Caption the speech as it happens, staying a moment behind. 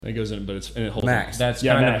It goes in, but it holds Max. That's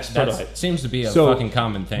Max. That seems to be a fucking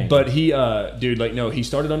common thing. But he, dude, like, no, he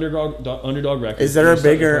started Underdog Records. Is there a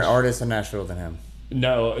bigger artist in Nashville than him?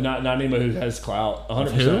 No, not anyone who has clout.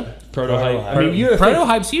 100%. Who? Prototype. I mean,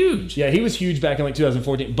 Prototype's huge. Yeah, he was huge back in like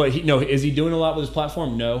 2014. But is he doing a lot with his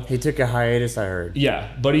platform? No. He took a hiatus, I heard. Yeah,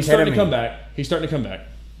 but he's starting to come back.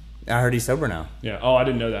 I heard he's sober now. Yeah. Oh, I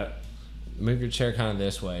didn't know that. Move your chair kind of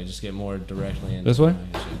this way. Just get more directly in. This way?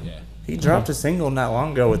 Yeah. He dropped a single not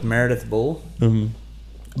long ago with Meredith Bull.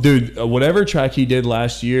 Mm-hmm. Dude, whatever track he did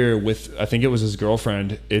last year with, I think it was his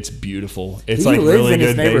girlfriend, it's beautiful. It's he like lives really in good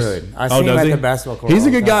his neighborhood. I seen him at the basketball court. He's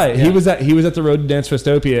a good guy. Yeah. He was at the Road to Dance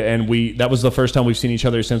Festopia, and that was the first time we've seen each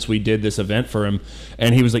other since we did this event for him.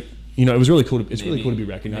 And he was like, it was really cool. It's really cool to be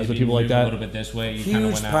recognized by people like that. A little bit this way. You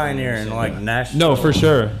huge pioneer in like Nashville. No, for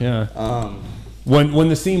sure. Yeah. When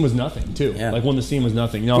the scene was nothing too. Yeah. Like when the scene was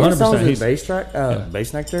nothing. No, 100%. He's bass track,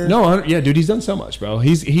 Bass Nectar. No, yeah, dude, he's done so much, bro.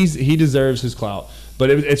 He deserves his clout. But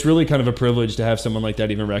it's really kind of a privilege to have someone like that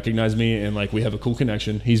even recognize me, and like we have a cool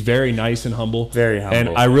connection. He's very nice and humble. Very humble.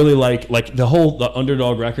 And I really like the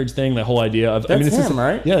Underdog Records thing, the whole idea of it's him,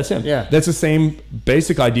 right? Yeah, that's him. Yeah. That's the same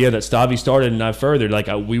basic idea that Stavi started, and I've furthered. Like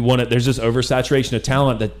we want it. There's this oversaturation of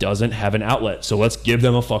talent that doesn't have an outlet, so let's give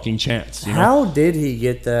them a fucking chance. How did he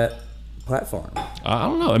get that platform? I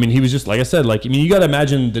don't know. I mean, he was just, like I said, you got to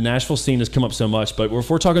imagine the Nashville scene has come up so much, but if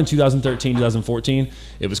we're talking 2013, 2014,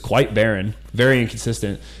 it was quite barren, very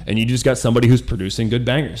inconsistent, and you just got somebody who's producing good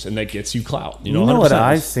bangers, and that gets you clout. You know what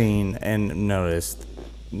I've seen and noticed?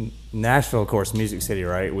 Nashville, of course, Music City,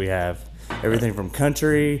 right? We have everything from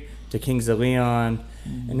country to Kings of Leon,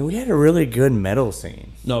 and we had a really good metal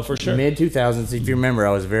scene. No, for sure. Mid 2000s, if you remember,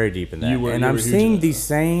 I was very deep in that. And I'm seeing these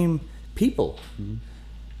same people. Mm-hmm.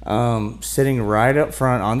 Sitting right up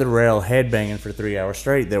front on the rail, headbanging for 3 hours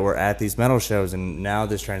straight that were at these metal shows, and now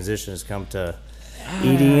this transition has come to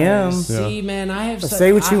EDM. See, man, I have.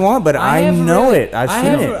 Say what you want, but I know it. I've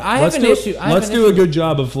seen it. I have an issue. Let's do a good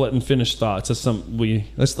job of letting finish thoughts. That's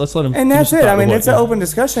let's let him. And that's it. I mean, it's an open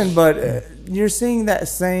discussion, but you're seeing that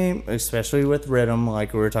same, especially with rhythm,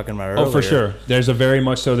 like we were talking about earlier. Oh, for sure. There's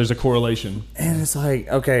a correlation. And it's like,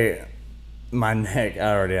 okay. My neck,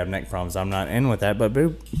 I already have neck problems. I'm not in with that, but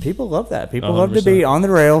people love that. People 100%. Love to be on the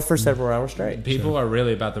rail for several hours straight. People are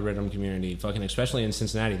really about the rhythm community, fucking, especially in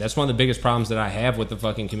Cincinnati. That's one of the biggest problems that I have with the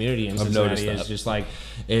fucking community in Cincinnati. Is just like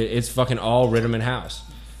it's fucking all rhythm and house.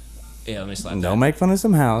 Yeah, let me slap that. Don't make fun of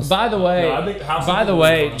some house. By the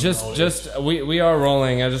way, just we are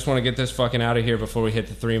rolling. I just want to get this fucking out of here before we hit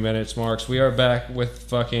the 3 minutes marks. We are back with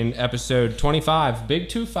fucking episode 25, big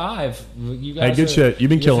 25. You guys, hey, good shit. You've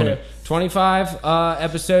been killing it. 25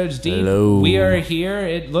 episodes deep. Hello. We are here.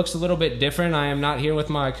 It looks a little bit different. I am not here with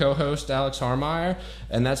my co-host Alex Harmeyer,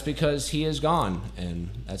 and that's because he is gone. And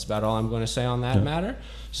that's about all I'm going to say on that matter.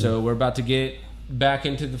 So we're about to get back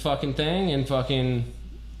into the fucking thing and fucking.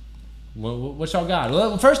 What y'all got?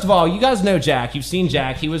 Well, first of all, you guys know Jack. You've seen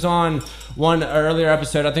Jack. He was on one earlier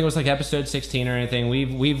episode. I think it was like episode 16 or anything.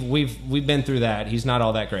 We've been through that. He's not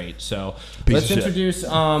all that great. So let's introduce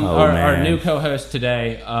our new co-host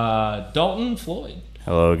today, Dalton Floyd.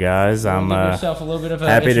 Hello, guys. I'm yourself a little bit of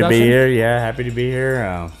happy to be here. Yeah, happy to be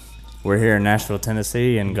here. We're here in Nashville,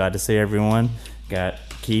 Tennessee, and glad to see everyone. Got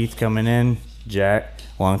Keith coming in, Jack,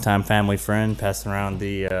 longtime family friend, passing around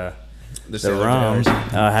the rum.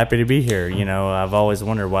 Happy to be here. You know, I've always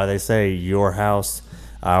wondered why they say your house,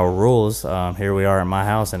 our rules. Here we are at my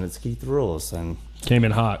house, and it's Keith rules, and came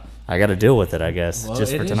in hot. I got to deal with it, I guess,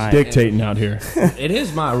 just for tonight. Dictating out here. It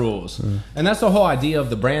is my rules, and that's the whole idea of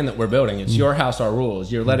the brand that we're building. It's your house, our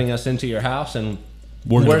rules. You're letting us into your house, and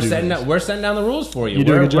we're setting down the rules for you.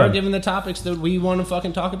 We're giving the topics that we want to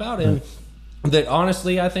fucking talk about, and that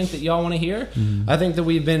honestly I think that y'all want to hear. I think that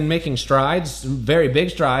we've been making strides, very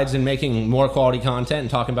big strides, in making more quality content and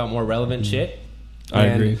talking about more relevant shit. I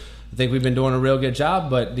agree. I think we've been doing a real good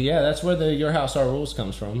job, but yeah, that's where the Your House Our Rules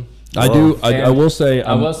comes from. I will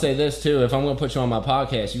say this too. If I'm going to put you on my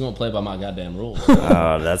podcast, you won't play by my goddamn rules.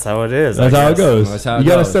 That's how it is. That's how it goes. You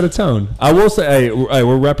got to set a tone. I will say, hey,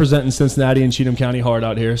 we're representing Cincinnati and Cheatham County hard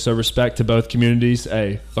out here, so respect to both communities.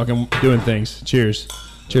 Hey, fucking doing things. Cheers.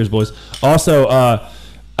 Cheers, boys. Also,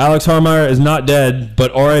 Alex Harmeyer is not dead,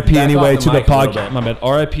 but RIP anyway to the podcast. My bad.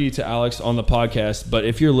 RIP to Alex on the podcast. But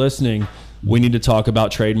if you're listening, we need to talk about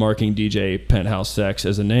trademarking DJ Penthouse Sex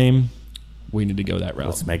as a name. We need to go that route.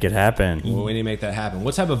 Let's make it happen. Well, we need to make that happen.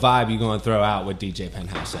 What type of vibe you going to throw out with DJ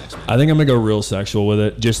Penthouse Sex, man? I think I'm going to go real sexual with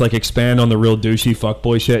it. Just like expand on the real douchey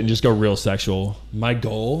fuckboy shit and just go real sexual. My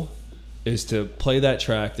goal is to play that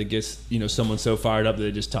track that gets someone so fired up that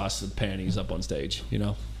they just toss the panties up on stage.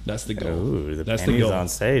 That's the goal. Ooh, that's panties the goal on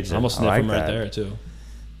stage. I'm gonna sniff them right there too.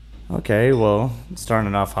 Okay, well,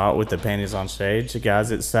 starting off hot with the panties on stage. Guys,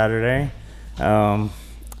 it's Saturday. Yeah,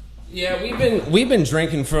 we've been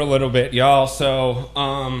drinking for a little bit, y'all. So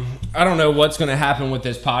I don't know what's going to happen with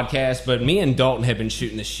this podcast, but me and Dalton have been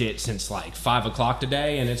shooting the shit since like 5 o'clock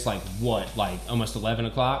today, and it's like almost 11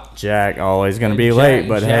 o'clock. Jack always going to be late,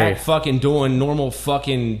 but Jack hey, fucking doing normal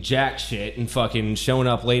fucking Jack shit and fucking showing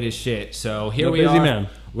up late as shit. So here we busy are. man.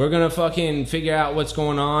 We're gonna fucking figure out what's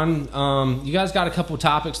going on. You guys got a couple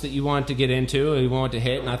topics that you want to get into, or you want to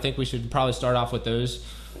hit, and I think we should probably start off with those.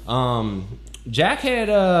 Jack had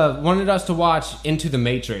wanted us to watch Into the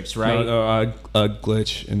Matrix, right? A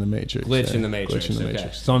glitch in the Matrix. Glitch in the Matrix. Glitch in the Okay.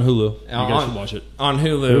 Matrix. It's on Hulu. You guys should watch it. On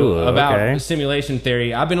Hulu about okay. simulation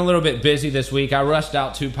theory. I've been a little bit busy this week. I rushed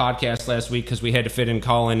out 2 podcasts last week because we had to fit in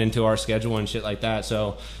Colin into our schedule and shit like that.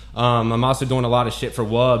 So I'm also doing a lot of shit for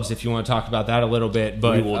Wubs if you want to talk about that a little bit.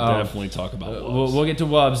 But We will definitely talk about Wubs. We'll get to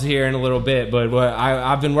Wubs here in a little bit. But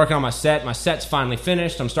I've been working on my set. My set's finally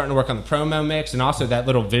finished. I'm starting to work on the promo mix and also that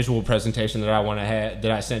little visual presentation that I want to have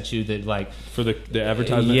that I sent you that like For the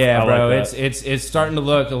advertisement? yeah, I bro. like that. It's starting to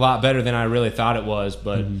look a lot better than I really thought it was.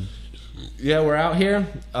 But yeah, we're out here.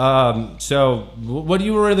 So what do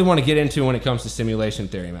you really want to get into when it comes to simulation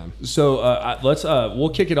theory, man? So we'll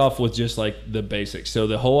kick it off with just like the basics. So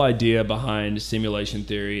the whole idea behind simulation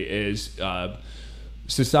theory is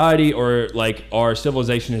society, or like our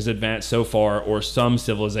civilization has advanced so far, or some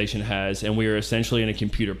civilization has, and we are essentially in a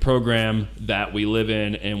computer program that we live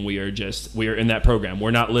in, and we are in that program.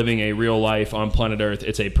 We're not living a real life on planet Earth.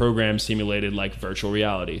 It's a program simulated like virtual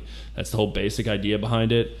reality. That's the whole basic idea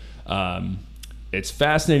behind it. It's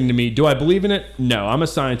fascinating to me. Do I believe in it? No, I'm a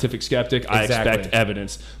scientific skeptic. I expect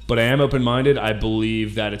evidence, but I am open-minded. I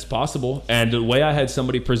believe that it's possible. And the way I had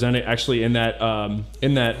somebody present it actually in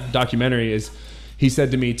that documentary is, he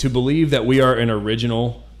said to me, to believe that we are an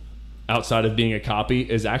original outside of being a copy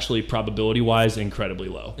is actually probability-wise incredibly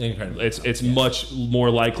low. It's much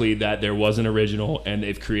more likely that there was an original and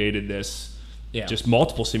they've created this. Yeah. Just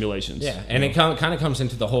multiple simulations. Yeah, and it kind of comes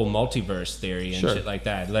into the whole multiverse theory and shit like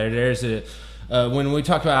that. There's a when we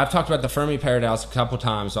talk about, I've talked about the Fermi paradox a couple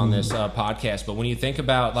times on this podcast, but when you think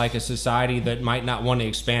about like a society that might not want to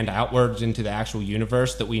expand outwards into the actual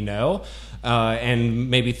universe that we know, and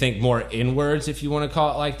maybe think more inwards, if you want to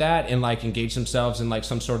call it like that, and like engage themselves in like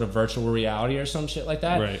some sort of virtual reality or some shit like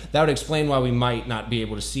that, that would explain why we might not be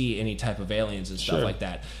able to see any type of aliens and stuff like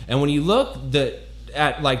that. And when you look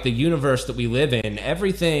at like the universe that we live in,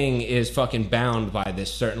 everything is fucking bound by this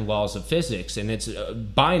certain laws of physics, and it's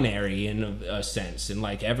binary in a sense, and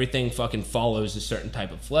like everything fucking follows a certain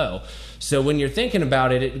type of flow. So when you're thinking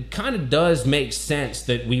about it, it kind of does make sense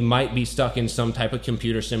that we might be stuck in some type of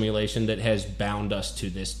computer simulation that has bound us to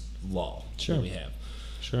this law that we have.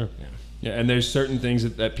 Yeah, and there's certain things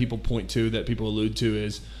that people point to, that people allude to,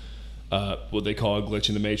 is what they call a glitch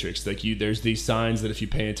in the matrix. Like there's these signs that if you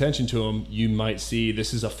pay attention to them, you might see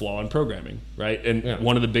this is a flaw in programming, right? And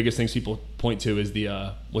one of the biggest things people point to is the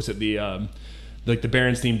like the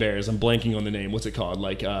Berenstein Bears. I'm blanking on the name. What's it called?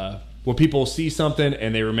 Like where people see something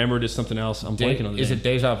and they remember it as something else. I'm blanking on the name. Is it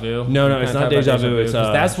deja vu? No, it's not deja vu. It's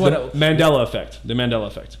that's what the Mandela effect. The Mandela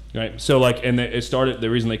effect, right? So like, and it started. The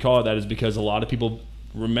reason they call it that is because a lot of people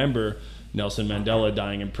remember Nelson Mandela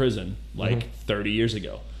dying in prison like 30 years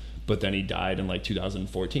ago. But then he died in like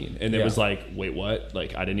 2014. And it was like, wait, what?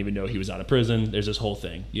 Like, I didn't even know he was out of prison. There's this whole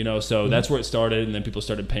thing, you know? So that's where it started. And then people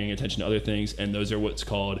started paying attention to other things. And those are what's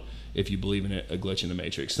called, if you believe in it, a glitch in the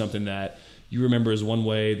matrix. Something that you remember as one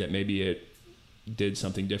way that maybe it did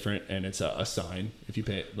something different. And it's a sign. If you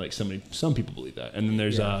pay, like some people believe that. And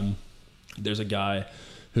then there's a guy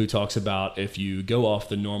who talks about if you go off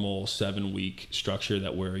the normal 7-week structure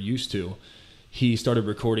that we're used to, he started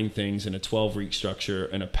recording things in a 12-week structure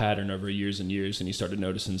and a pattern over years and years, and he started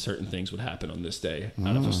noticing certain things would happen on this day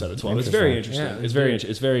out of a set of 12. It's very interesting. Yeah, it's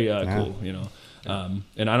very cool, you know.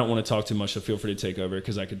 And I don't want to talk too much, so feel free to take over,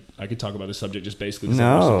 because I could talk about the subject just basically.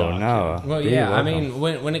 No. Well, yeah, I mean,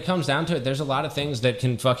 when it comes down to it, there's a lot of things that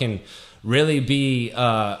can fucking really be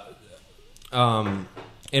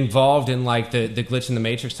involved in like the glitch in the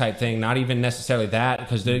matrix type thing. Not even necessarily that,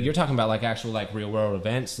 because you're talking about like actual like real world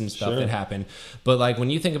events and stuff that happen. But like when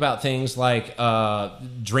you think about things like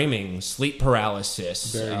dreaming, sleep paralysis,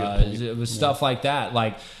 stuff like that,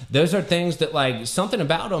 like those are things that like something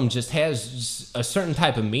about them just has a certain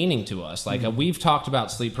type of meaning to us. Like we've talked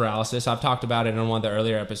about sleep paralysis. I've talked about it on one of the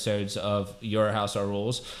earlier episodes of Your House Our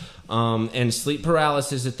Rules. And sleep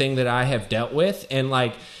paralysis is a thing that I have dealt with, and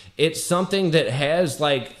like it's something that has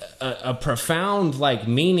like a profound like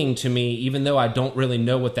meaning to me, even though I don't really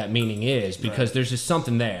know what that meaning is, because there's just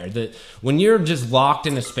something there that when you're just locked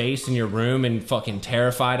in a space in your room and fucking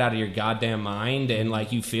terrified out of your goddamn mind, and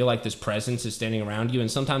like you feel like this presence is standing around you,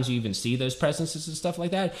 and sometimes you even see those presences and stuff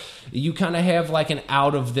like that, you kind of have like an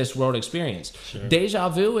out of this world experience. Deja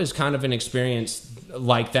vu is kind of an experience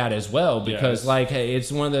like that as well, because like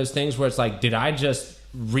it's one of those things where it's like, did I just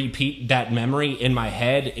repeat that memory in my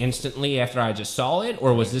head instantly after I just saw it,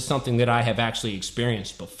 or was this something that I have actually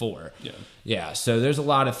experienced before? So there's a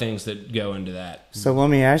lot of things that go into that. So let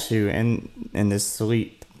me ask you, in this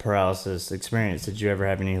sleep paralysis experience, did you ever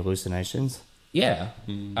have any hallucinations?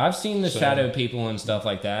 I've seen the shadow people and stuff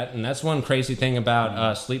like that, and that's one crazy thing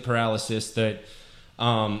about sleep paralysis that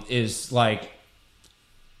is like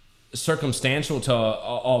circumstantial to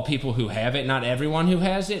all people who have it. Not everyone who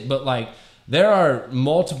has it, but like there are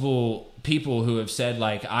multiple people who have said,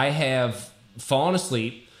 like, I have fallen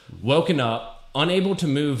asleep, woken up, unable to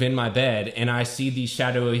move in my bed, and I see these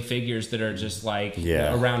shadowy figures that are just like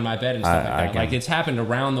around my bed and stuff like that. Like, it's happened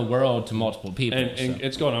around the world to multiple people. And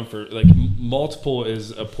it's going on for like multiple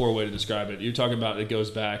is a poor way to describe it. You're talking about it goes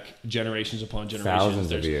back generations upon generations.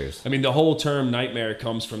 Thousands of years. I mean, the whole term nightmare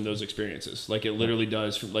comes from those experiences. Like, it literally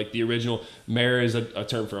does. From like the original mare is a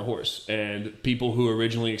term for a horse, and people who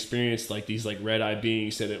originally experienced like these like red eye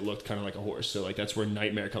beings said it looked kind of like a horse. So like that's where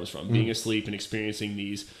nightmare comes from, being asleep and experiencing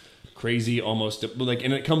these crazy, almost like,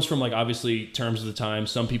 and it comes from like obviously terms of the time.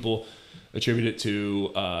 Some people attribute it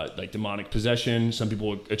to like demonic possession. Some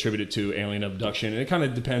people attribute it to alien abduction. And it kind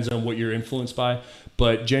of depends on what you're influenced by.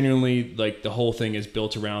 But genuinely, like the whole thing is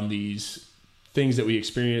built around these things that we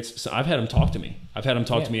experience. So I've had them talk to me. I've had them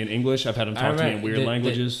talk to me in English. I've had them talk to me in weird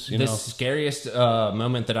languages. The scariest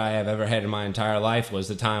moment that I have ever had in my entire life was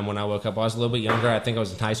the time when I woke up. I was a little bit younger. I think I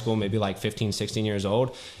was in high school, maybe like 15, 16 years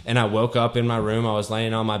old. And I woke up in my room. I was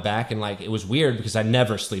laying on my back, and like it was weird because I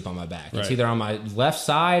never sleep on my back. It's either on my left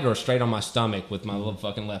side or straight on my stomach with my little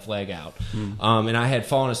fucking left leg out. And I had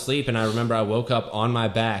fallen asleep, and I remember I woke up on my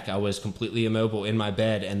back. I was completely immobile in my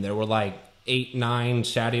bed, and there were like 8, 9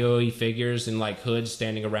 shadowy figures in like hoods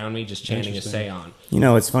standing around me just chanting a seance. You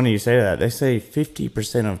know, it's funny you say that. They say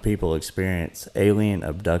 50% of people experience alien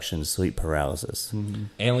abduction sleep paralysis.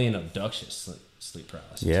 Alien abduction sleep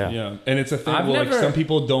paralysis. Yeah, and it's a thing. Like some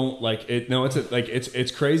people don't like it. No,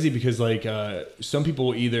 it's crazy because like some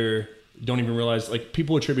people either don't even realize, like,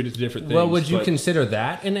 people attribute it to different things. Well, would you consider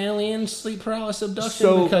that an alien sleep paralysis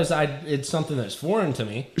abduction? Because it's something that's foreign to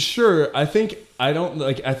me. Sure. I think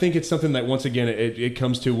it's something that, once again, it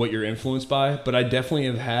comes to what you're influenced by. But I definitely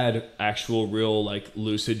have had actual real like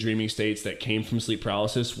lucid dreaming states that came from sleep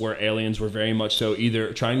paralysis where aliens were very much so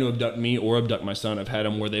either trying to abduct me or abduct my son. I've had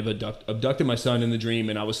them where they've abducted my son in the dream,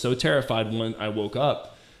 and I was so terrified when I woke up.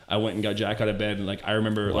 I went and got Jack out of bed, and like I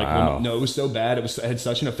remember, it was so bad. It had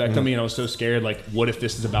such an effect on me, and I was so scared. Like, what if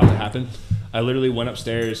this is about to happen? I literally went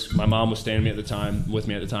upstairs. My mom was standing with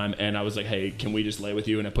me at the time, and I was like, "Hey, can we just lay with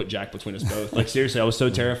you?" And I put Jack between us both. Like, seriously, I was so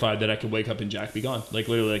terrified that I could wake up and Jack be gone. Like,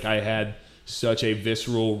 literally, like I had such a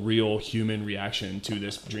visceral, real human reaction to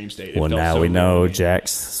this dream state. Well, now we know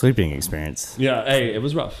Jack's sleeping experience. Yeah, hey, it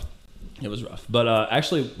was rough. It was rough. But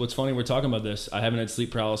actually, what's funny, we're talking about this. I haven't had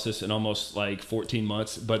sleep paralysis in almost like 14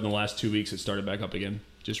 months, but in the last 2 weeks, it started back up again.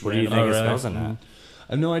 Just what do you think is causing that?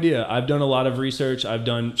 I have no idea. I've done a lot of research. I've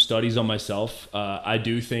done studies on myself. I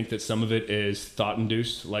do think that some of it is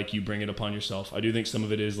thought-induced, like you bring it upon yourself. I do think some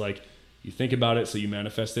of it is like you think about it, so you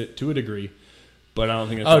manifest it to a degree. But I don't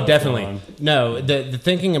think it's definitely. No, the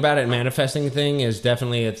thinking about it, manifesting thing is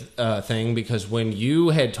definitely a thing, because when you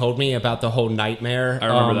had told me about the whole nightmare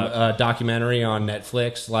documentary on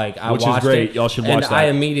Netflix, like I watched it. Which is great. Y'all should watch that. I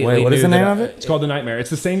immediately Wait, what is the name of it? It's called The Nightmare. It's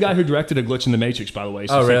the same guy who directed A Glitch in the Matrix, by the way.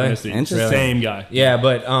 So really? It's the same guy. Yeah,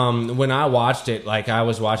 but when I watched it, like I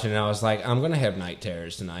was watching it, I was like, I'm going to have night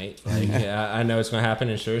terrors tonight. Like, I know it's going to happen,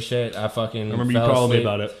 and sure shit, I remember you calling me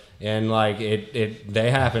about it. And like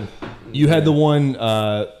they happen. You had the one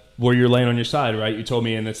where you're laying on your side, right? You told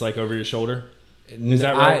me, and it's like over your shoulder. Is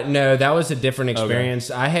that right? No, that was a different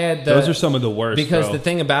experience. Okay. I had those are some of the worst. Because the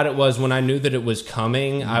thing about it was, when I knew that it was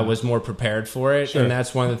coming, I was more prepared for it, and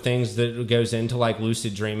that's one of the things that goes into like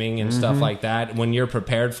lucid dreaming and stuff like that. When you're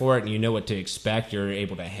prepared for it and you know what to expect, you're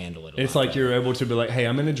able to handle it. It's like you're able to be like, "Hey,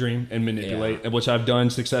 I'm in a dream," and manipulate, which I've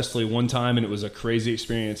done successfully one time, and it was a crazy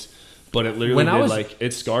experience. But it literally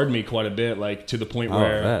it scarred me quite a bit, like to the point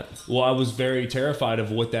where, I was very terrified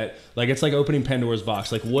of what that, like, it's like opening Pandora's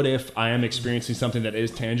box. Like, what if I am experiencing something that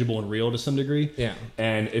is tangible and real to some degree? Yeah.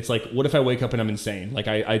 And it's like, what if I wake up and I'm insane? Like,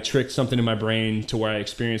 I tricked something in my brain to where I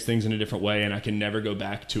experience things in a different way and I can never go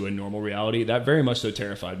back to a normal reality. That very much so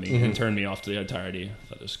terrified me and turned me off to the entirety. I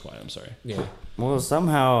thought it was quiet. I'm sorry. Yeah. Well,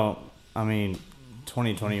 somehow, I mean,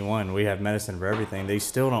 2021, we have medicine for everything. They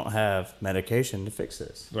still don't have medication to fix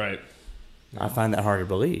this. Right. I find that hard to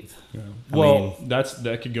believe. Yeah. Well,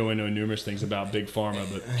 that could go into numerous things about big pharma,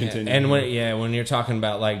 but continue. And when you're talking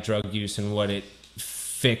about like drug use and what it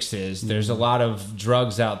fixes, there's a lot of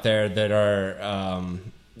drugs out there that are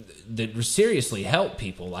that seriously help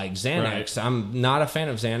people, like Xanax. Right. I'm not a fan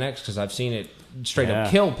of Xanax because I've seen it straight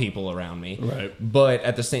up kill people around me. Right. But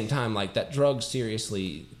at the same time, like, that drug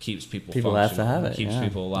seriously keeps people have to have it. Keeps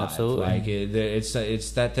people alive. Absolutely. Like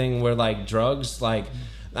it's that thing where, like, drugs, like,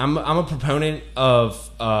 I'm a proponent of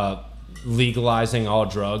legalizing all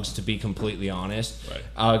drugs, to be completely honest.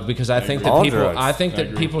 Right. Because I think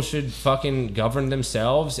that people should fucking govern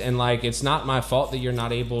themselves, and, like, it's not my fault that you're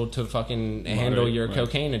not able to fucking handle your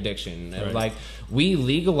cocaine addiction. Right. Like, we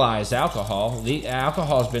legalize alcohol.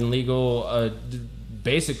 Alcohol's been legal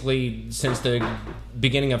basically since the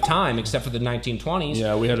beginning of time, except for the 1920s.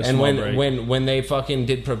 Yeah, we had a small break. when they fucking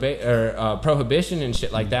did prohibition and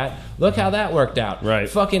shit like that. Look how that worked out. Right.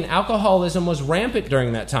 Fucking alcoholism was rampant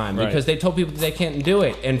during that time because they told people that they can't do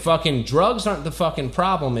it. And fucking drugs aren't the fucking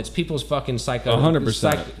problem. It's people's fucking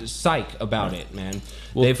 100% psych about it, man.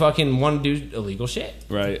 Well, they fucking want to do illegal shit.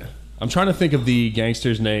 Right. I'm trying to think of the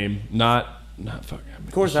gangster's name. Not fucking.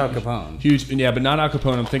 Of course, Al Capone. Huge, yeah, but not Al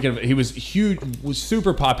Capone. I'm thinking of, he was huge, was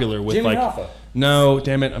super popular with Jimmy like. Hoffa. No,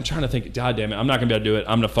 damn it. I'm trying to think. God damn it. I'm not gonna be able to do it.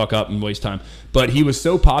 I'm gonna fuck up and waste time. But he was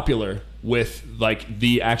so popular with like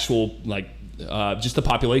the actual like just the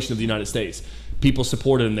population of the United States. People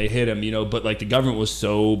supported him. They hit him, you know. But like the government was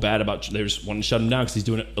so bad about, they just wanted to shut him down because he's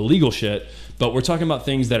doing illegal shit. But we're talking about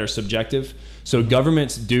things that are subjective. So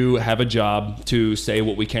governments do have a job to say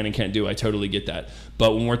what we can and can't do. I totally get that.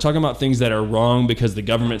 But when we're talking about things that are wrong because the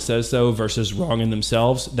government says so versus wrong in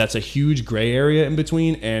themselves, that's a huge gray area in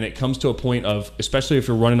between. And it comes to a point of, especially if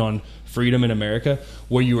you're running on freedom in America,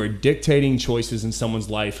 where you are dictating choices in someone's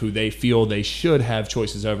life who they feel they should have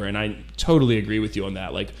choices over. And I totally agree with you on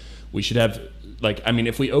that. Like, we should have, like, I mean,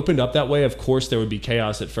 if we opened up that way, of course there would be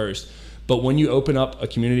chaos at first. But when you open up a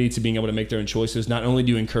community to being able to make their own choices, not only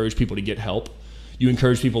do you encourage people to get help, you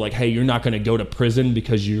encourage people like, hey, you're not going to go to prison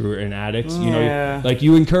because you're an addict. You know, like,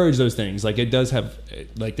 you encourage those things. Like, it does have,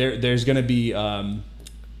 like, there's going to be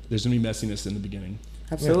messiness in the beginning.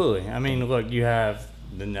 Absolutely. Yeah. I mean, look, you have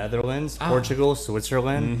the Netherlands, Portugal,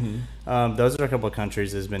 Switzerland. Those are a couple of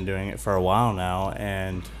countries that's been doing it for a while now,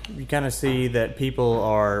 and you kind of see that people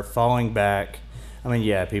are falling back. I mean,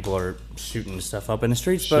 yeah, people are shooting stuff up in the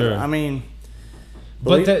streets, but I mean,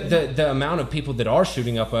 but the amount of people that are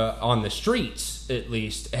shooting up on the streets, at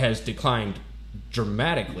least, has declined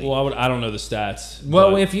dramatically. Well, I don't know the stats.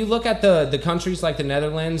 Well, if you look at the countries like the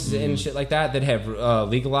Netherlands and shit like that have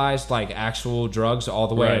legalized like actual drugs all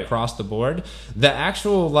the way across the board, the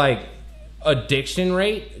actual like addiction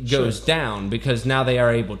rate goes down because now they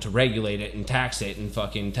are able to regulate it and tax it and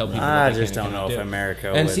fucking tell people. I just don't know if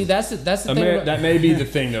America. And see, that's the thing. That may be the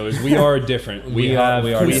thing, though, is we are different. We have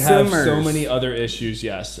so many other issues.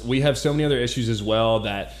 Yes, we have so many other issues as well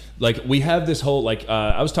that, like, we have this whole, like,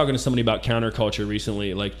 I was talking to somebody about counterculture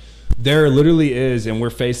recently. Like, there literally is, and we're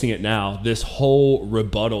facing it now, this whole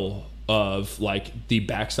rebuttal of like the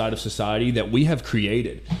backside of society that we have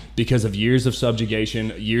created because of years of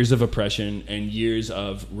subjugation, years of oppression, and years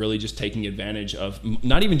of really just taking advantage of,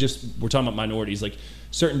 not even just, we're talking about minorities, like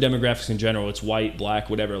certain demographics in general. It's white, black,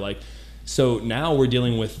 whatever. Like, so now we're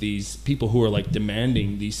dealing with these people who are like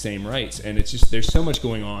demanding these same rights, and it's just, there's so much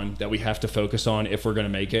going on that we have to focus on if we're going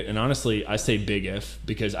to make it. And honestly, I say big if,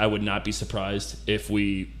 because I would not be surprised if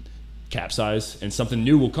we capsize and something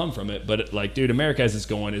new will come from it. But like, dude, America as it's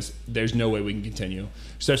going, is there's no way we can continue,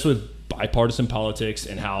 especially with bipartisan politics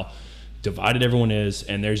and how divided everyone is,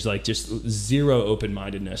 and there's like just zero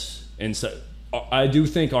open-mindedness. And so I do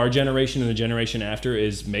think our generation and the generation after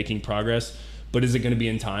is making progress, but is it going to be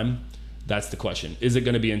in time? That's the question. Is it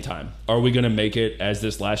going to be in time? Are we going to make it as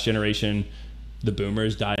this last generation, the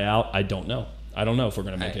boomers, die out? I don't know. I don't know if we're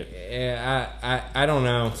going to make it. I don't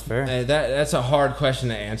know. That's fair. That's a hard question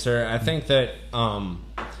to answer. I think that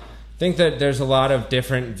there's a lot of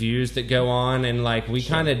different views that go on, and like we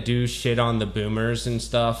kind of do shit on the boomers and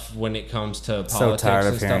stuff when it comes to politics. So tired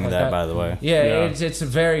of and hearing stuff like that, by the way. Yeah, it's a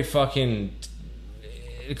very fucking.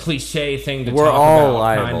 cliche thing to We're talk all about,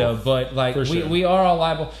 liable. kind of. But like we are all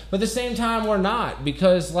liable. But at the same time, we're not,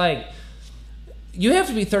 because like you have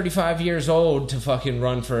to be 35 years old to fucking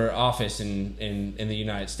run for office in the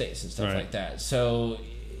United States and stuff like that. So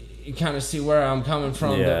you kind of see where I'm coming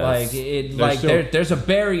from. Yes. That like there's a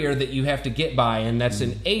barrier that you have to get by, and that's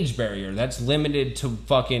an age barrier. That's limited to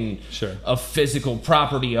fucking a physical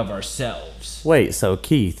property of ourselves. Wait, so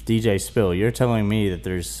Keith, DJ Spill, you're telling me that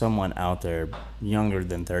there's someone out there younger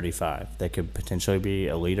than 35 that could potentially be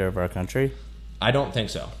a leader of our country? I don't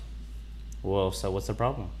think so. Well, so what's the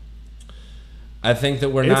problem? I think that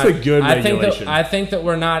we're It's not. a good regulation. I think that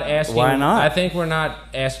we're not asking. Why not? I think we're not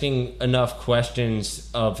asking enough questions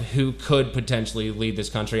of who could potentially lead this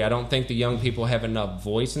country. I don't think the young people have enough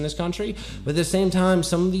voice in this country. But at the same time,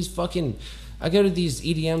 some of these fucking. I go to these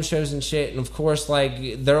EDM shows and shit, and of course,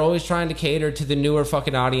 like they're always trying to cater to the newer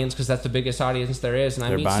fucking audience because that's the biggest audience there is. And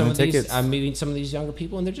They're I meet buying some the of these. tickets. I meet some of these younger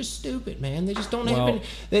people, and they're just stupid, man. They just don't have.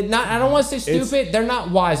 They're not. I don't want to say stupid. They're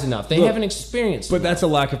not wise enough. They haven't experienced. But that's a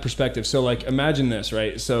lack of perspective. So, like, imagine this,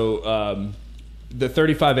 right? So, the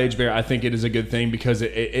 35 age barrier, I think it is a good thing because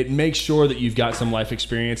it makes sure that you've got some life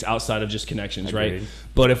experience outside of just connections, right?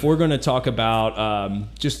 But if we're going to talk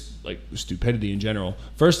about just like stupidity in general,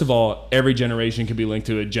 first of all, every generation can be linked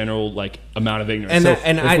to a general like amount of ignorance.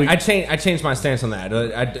 I changed my stance on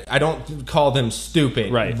that. I don't call them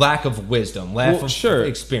stupid. Right. Lack of wisdom, lack of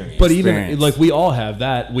experience. But even like we all have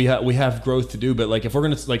that. We have growth to do. But like if we're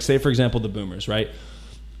going to like say for example the boomers, right?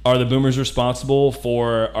 Are the boomers responsible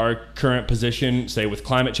for our current position, say with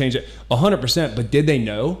climate change? 100%. But did they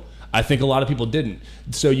know? I think a lot of people didn't.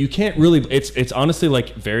 So you can't really. It's honestly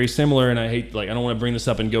like very similar. And I don't want to bring this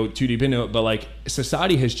up and go too deep into it. But like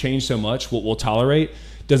society has changed so much. What we'll tolerate.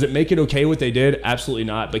 Does it make it okay what they did? Absolutely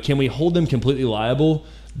not. But can we hold them completely liable?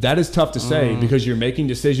 That is tough to say because you're making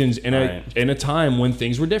decisions in a time when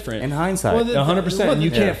things were different. In hindsight, 100%. You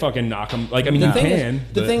can't fucking knock them. Like I mean,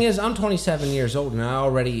 The thing is, I'm 27 years old, and I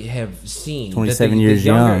already have seen 27 years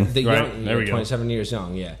young. There we go. 27 years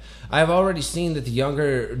young. Yeah, I've already seen that the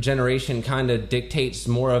younger generation kind of dictates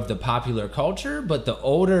more of the popular culture, but the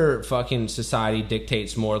older fucking society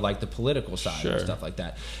dictates more like the political side and stuff like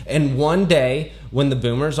that. And one day, when the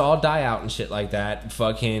boomers all die out and shit like that,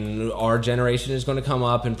 fucking our generation is going to come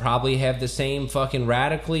up and probably have the same fucking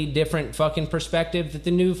radically different fucking perspective that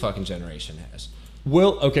the new fucking generation has.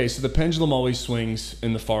 Well, okay, so the pendulum always swings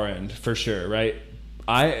in the far end, for sure, right?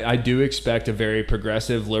 I do expect a very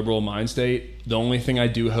progressive liberal mind state. The only thing I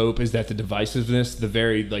do hope is that the divisiveness,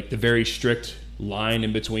 the very strict line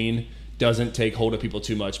in between doesn't take hold of people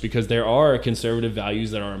too much, because there are conservative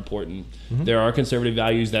values that are important. Mm-hmm. There are conservative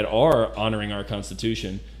values that are honoring our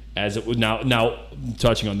Constitution. As it would now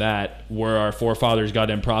touching on that, were our forefathers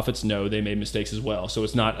goddamn prophets? No, they made mistakes as well. So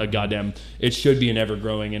it's not a goddamn. It should be an ever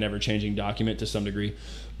growing and ever changing document to some degree,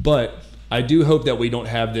 but I do hope that we don't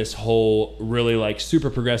have this whole really like super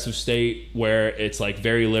progressive state where it's like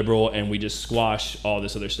very liberal and we just squash all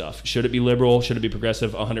this other stuff. Should it be liberal? Should it be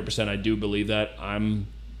progressive? 100%. I do believe that. I'm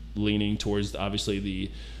leaning towards obviously the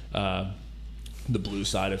blue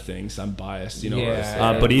side of things. I'm biased,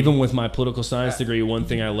 but even with my political science degree, one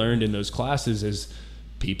thing I learned in those classes is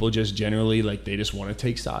people just generally like they just want to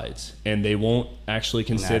take sides and they won't actually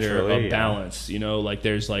consider a balance. Like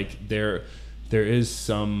there is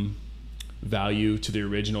some value to the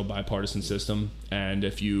original bipartisan system, and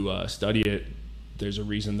if you study it, there's a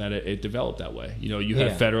reason that it developed that way. You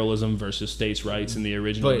had federalism versus states' rights in the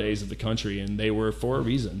original days of the country, and they were for a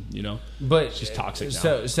reason. But it's just toxic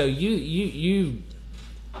now. So you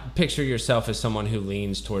picture yourself as someone who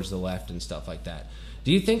leans towards the left and stuff like that.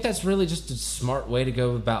 Do you think that's really just a smart way to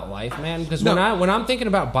go about life, man? Because when I'm thinking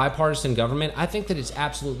about bipartisan government, I think that it's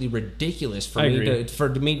absolutely ridiculous for me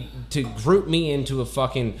to group me into a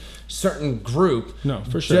fucking certain group. No,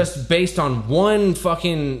 for sure. Just based on one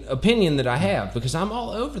fucking opinion that I have, because I'm all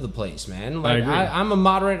over the place, man. Like I'm a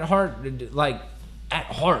moderate at heart,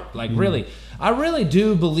 really. I really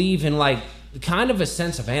do believe in like kind of a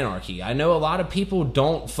sense of anarchy. I know a lot of people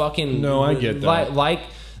don't fucking I get that. like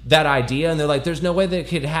that idea, and they're like, there's no way that it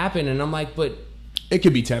could happen, and I'm like, but it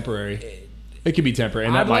could be temporary. It could be temporary,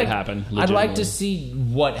 and that might happen. I'd like to see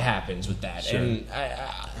what happens with that. Sure. And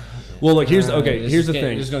here's the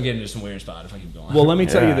thing. This is gonna get into some weird spot if I keep going. Well, let me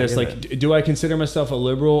tell you this. Do I consider myself a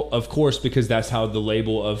liberal? Of course, because that's how the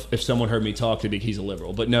label of if someone heard me talk, they'd be he's a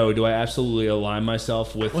liberal. But no, do I absolutely align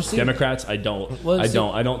myself with Democrats? I don't.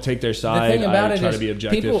 I don't take their side. The thing about I try to be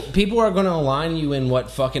objective. People are going to align you in what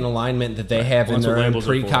fucking alignment that they have in their own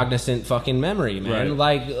precognizant fucking memory, man.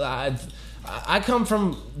 Right. Like I come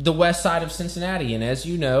from the west side of Cincinnati, and as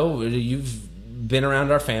you know, you've been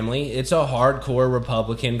around our family. It's a hardcore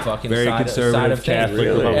Republican fucking Very side conservative of Catholic things.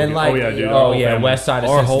 Republican. And like, Oh, yeah, dude. oh yeah, Family. west side of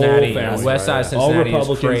Our whole Cincinnati. family. West side of All Cincinnati is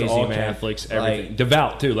Republicans, crazy, all man. Catholics, everything. Like,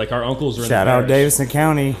 Devout too. Like our uncles are in Shout the out parish. Davidson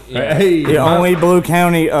County. Hey, The only blue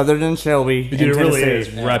county other than Shelby. dude, in it really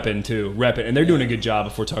Tennessee. is repping too, repping, and they're doing a good job.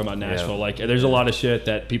 If we're talking about Nashville, like there's a lot of shit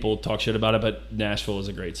that people talk shit about it, but Nashville is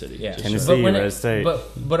a great city. yeah. Tennessee, red state.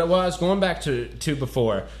 But what I was going back to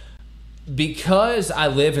before, because I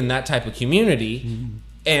live in that type of community.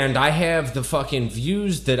 And I have the fucking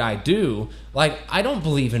views that I do. Like, I don't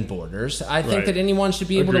believe in borders. I think Right. that anyone should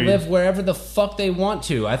be able Agreed. to live wherever the fuck they want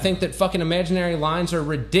to. I think that fucking imaginary lines are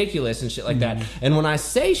ridiculous and shit like that. And when I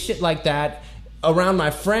say shit like that around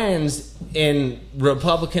my friends in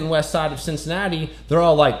Republican West Side of Cincinnati, they're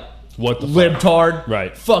all like, What the fuck? libtard,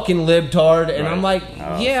 Right. Fucking libtard, and Right. I'm like,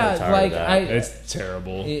 I'm yeah, so tired like of that. It's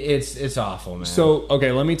terrible. it's awful, man. So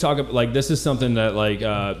okay, let me talk about like this is something that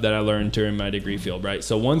that I learned during my degree field, right?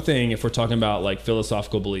 So one thing, if we're talking about like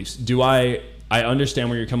philosophical beliefs, I understand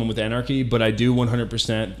where you're coming with anarchy, but I do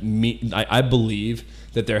 100% I believe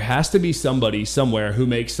that there has to be somebody somewhere who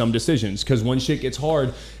makes some decisions, because when shit gets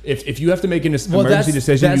hard, if you have to make an emergency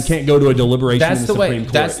decision, you can't go to a deliberation that's in the the way. Supreme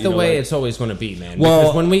Court. That's the way like, it's always going to be, man.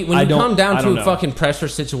 Well, Because when I you don't- come down I don't to know. fucking pressure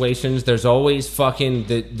situations, there's always fucking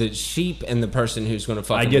the sheep and the person who's going to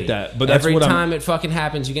fucking. I get lead. that, but that's every what I'm- time it fucking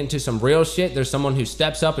happens, you get into some real shit. There's someone who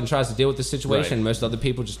steps up and tries to deal with the situation. Right. Most other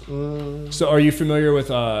people just. So are you familiar with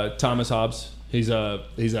Thomas Hobbes? He's a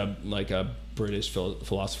British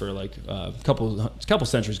philosopher, like a couple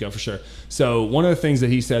centuries ago for sure. So one of the things that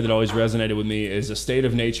he said that always resonated with me is a state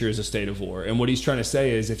of nature is a state of war. And what he's trying to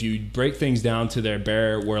say is if you break things down to their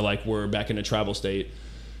bare, where like we're back in a tribal state,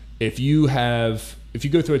 if you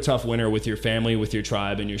go through a tough winter with your family, with your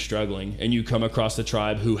tribe, and you're struggling, and you come across a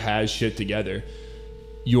tribe who has shit together,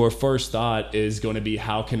 your first thought is going to be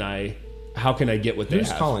how can I get what they Who's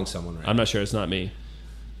have? calling someone right I'm not sure. It's not me.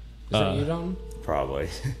 now? Is that you, Don? Probably.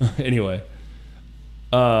 Anyway,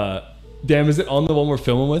 damn, is it on the one we're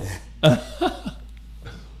filming with?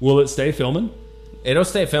 Will it stay filming? It'll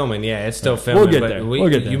stay filming. Yeah, it's still filming. We'll get but there. We'll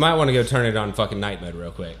get there. You might want to go turn it on fucking night mode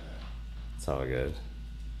real quick. It's all good.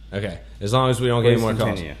 Okay, as long as we don't get any Please more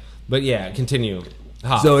continue. calls. But yeah, continue.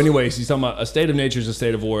 Hobbes. So anyways, he's talking about a state of nature is a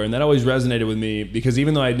state of war, and that always resonated with me because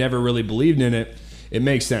even though I'd never really believed in it, it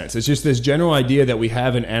makes sense. It's just this general idea that we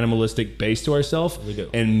have an animalistic base to ourselves. We do.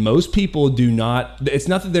 And most people do not. It's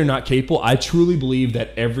not that they're not capable. I truly believe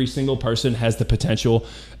that every single person has the potential.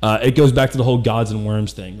 It goes back to the whole gods and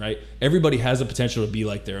worms thing, right? Everybody has the potential to be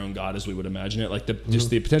like their own god, as we would imagine it. Like just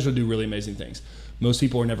the potential to do really amazing things. Most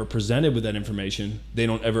people are never presented with that information. They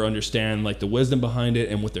don't ever understand like the wisdom behind it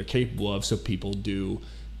and what they're capable of. So people do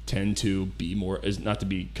tend to be more, not to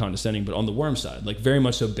be condescending, but on the worm side, like very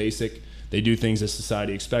much so basic. They do things as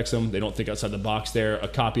society expects them. They don't think outside the box. They're a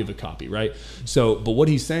copy of a copy, right? So, but what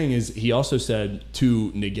he's saying is, he also said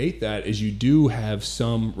to negate that is you do have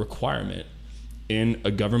some requirement in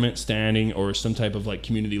a government standing or some type of like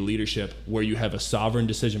community leadership where you have a sovereign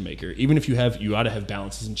decision maker. Even if you ought to have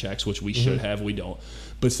balances and checks, which we should have, we don't.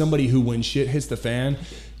 But somebody who, when shit hits the fan,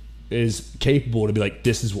 is capable to be like,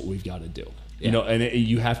 this is what we've got to do. Yeah. You know, and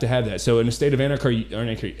you have to have that. So in a state of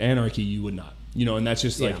anarchy, you would not. You know, and that's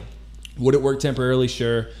just like, would it work temporarily?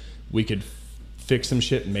 Sure, we could fix some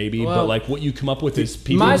shit, maybe. Well, but like, what you come up with is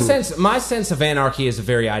people. My sense of anarchy is a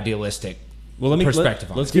very idealistic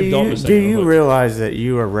perspective on let's it. give Dalton a second. Do you realize that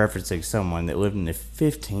you are referencing someone that lived in the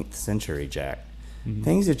 15th century, Jack?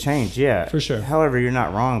 Things have changed, yeah. For sure. However, you're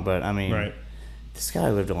not wrong, but I mean, Right. this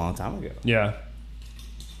guy lived a long time ago. Yeah.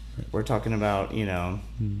 We're talking about,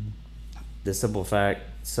 the simple fact,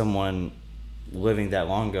 someone living that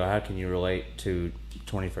long ago, how can you relate to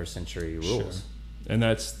 21st century rules? Sure. And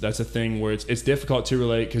that's a thing where it's difficult to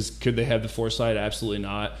relate because could they have the foresight? Absolutely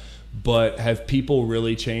not. But have people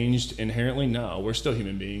really changed inherently? No, we're still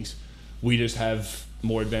human beings. We just have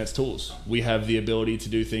more advanced tools. We have the ability to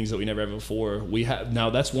do things that we never have before. We have now.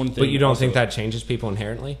 That's one thing. But you don't also. think that changes people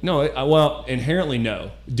inherently? No, well, inherently,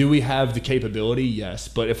 no. Do we have the capability? Yes.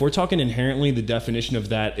 But if we're talking inherently, the definition of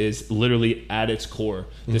that is literally at its core.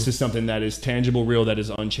 This is something that is tangible, real, that is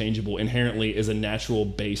unchangeable. Inherently is a natural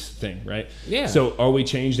base thing, right? Yeah. So are we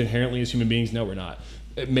changed inherently as human beings? No, we're not.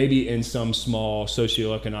 Maybe in some small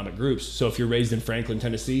socioeconomic groups. So if you're raised in Franklin,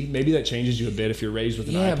 Tennessee, maybe that changes you a bit if you're raised with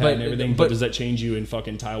an iPad and everything. But does that change you in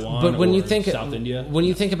fucking Taiwan But when or you think South India? when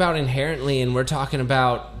you think about inherently, and we're talking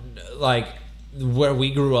about like where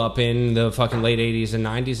we grew up in the fucking late 80s and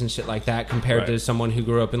 90s and shit like that, compared to someone who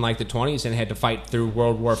grew up in like the 20s and had to fight through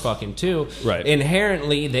World War fucking II. Right.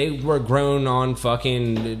 Inherently, they were grown on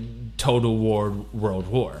fucking total war, world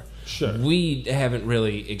war. Sure. We haven't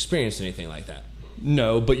really experienced anything like that.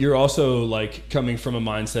 No, but you're also like coming from a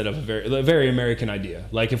mindset of a very American idea.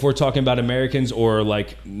 Like if we're talking about Americans or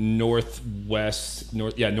like Northwest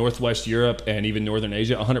Europe and even Northern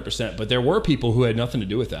Asia, 100%. But there were people who had nothing to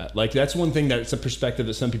do with that. Like that's one thing that's a perspective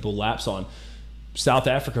that some people lapse on. South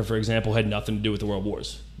Africa, for example, had nothing to do with the world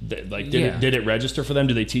wars. Did it register for them?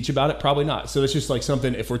 Do they teach about it? Probably not. So it's just like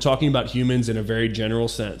something, if we're talking about humans in a very general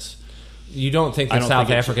sense. You don't think that South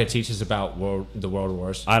Africa teaches about the world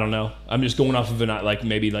wars? I don't know. I'm just going off of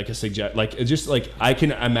a suggest. Like it's just like I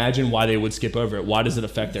can imagine why they would skip over it. Why does it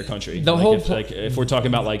affect their country? If we're talking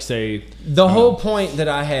about like say the whole point that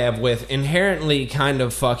I have with inherently kind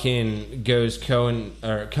of fucking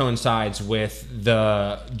coincides with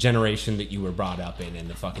the generation that you were brought up in and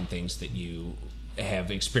the fucking things that you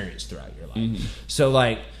have experienced throughout your life. Mm-hmm. So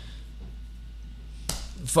like.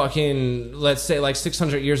 Fucking, let's say like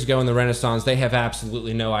 600 years ago in the Renaissance, they have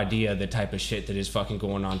absolutely no idea the type of shit that is fucking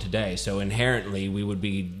going on today. So inherently, we would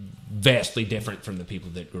be vastly different from the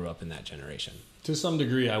people that grew up in that generation. To some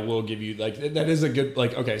degree, I will give you, like, that is a good,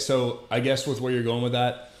 like, okay, so I guess with where you're going with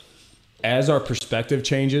that, as our perspective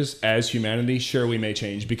changes as humanity, sure, we may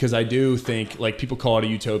change. Because I do think, like, people call it a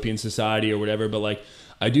utopian society or whatever, but like,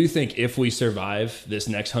 I do think if we survive this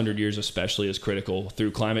next 100 years, especially is critical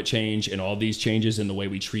through climate change and all these changes in the way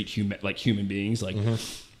we treat human beings. Like,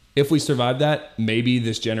 if we survive that, maybe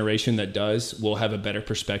this generation that does will have a better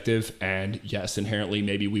perspective. And yes, inherently,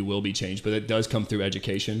 maybe we will be changed. But it does come through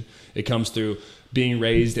education. It comes through being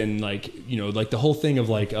raised and like, you know, like the whole thing of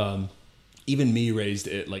like, even me raised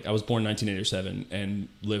it. Like I was born in 1987 and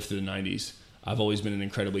lived through the 90s. I've always been an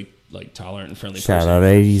incredibly like tolerant and friendly person. Shout out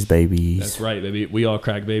 80s babies. That's right, baby. We all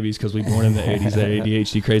crack babies because we born in the 80s.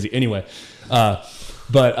 ADHD crazy. Anyway,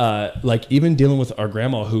 but like even dealing with our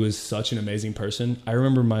grandma, who is such an amazing person. I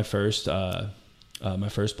remember my first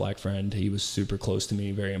black friend. He was super close to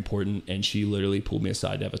me, very important, and she literally pulled me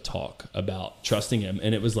aside to have a talk about trusting him.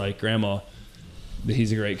 And it was like, Grandma,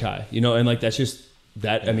 he's a great guy, you know. And like that's just.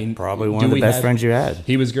 That I mean, probably one of the best friends you had.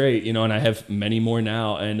 He was great, you know, and I have many more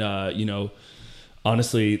now. And you know,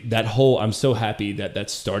 honestly, I'm so happy that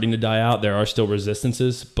that's starting to die out. There are still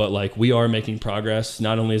resistances, but like we are making progress,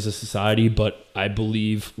 not only as a society, but I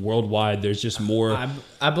believe worldwide. There's just more.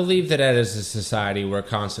 I believe that as a society, we're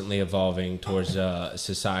constantly evolving towards a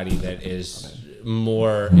society that is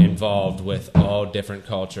more involved with all different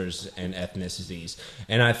cultures and ethnicities.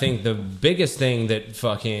 And I think the biggest thing that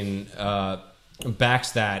fucking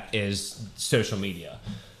backs that is social media.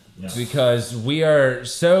 Yes. Because we are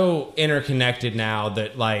so interconnected now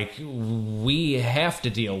that like we have to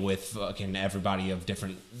deal with fucking everybody of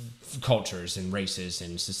different cultures and races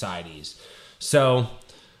and societies. So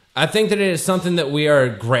I think that it is something that we are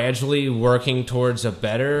gradually working towards a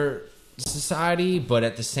better society, but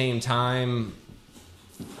at the same time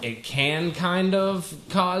it can kind of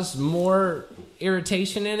cause more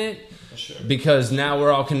irritation in it. Sure. Because now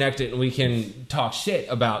we're all connected and we can talk shit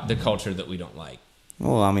about the culture that we don't like.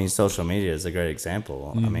 Well, I mean, social media is a great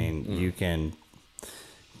example. I mean, you can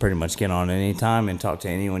pretty much get on any time and talk to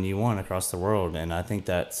anyone you want across the world. And I think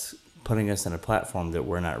that's putting us in a platform that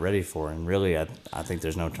we're not ready for. And really, I think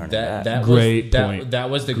there's no turning back. That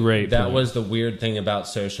was the weird thing about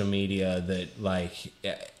social media that like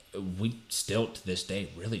we still to this day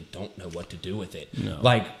really don't know what to do with it. No.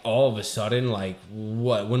 Like all of a sudden, like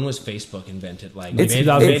when was Facebook invented? Like mid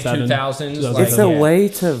 2000s. It's a way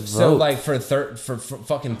to vote. So like for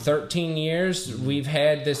fucking 13 years, we've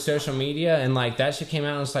had this social media, and like that shit came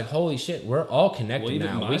out, and it's like holy shit, we're all connected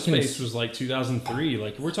now. MySpace was like 2003.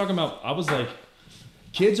 Like we're talking about. I was like.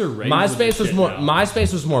 Kids are raised.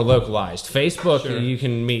 MySpace was more localized. Facebook, sure. You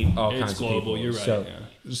can meet all kinds global, of people. You're right.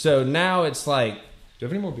 So now it's like. Do you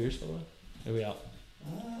have any more beers, by the way? Are we out?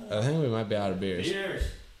 I think we might be out of beers.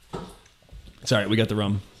 Sorry, we got the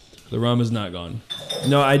rum. The rum is not gone.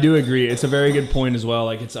 No, I do agree. It's a very good point as well.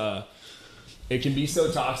 Like it's it can be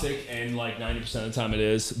so toxic, and like 90% of the time it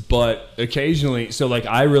is. But occasionally, so like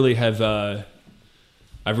I really have.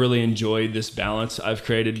 I've really enjoyed this balance I've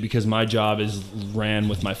created because my job is ran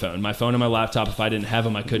with my phone. My phone and my laptop, if I didn't have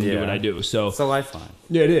them, I couldn't do what I do. So it's a lifeline.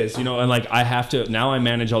 Yeah, it is. You know, and like I have to, now I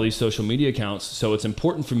manage all these social media accounts. So it's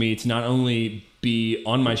important for me to not only be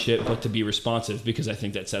on my shit, but to be responsive because I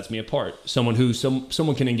think that sets me apart. Someone who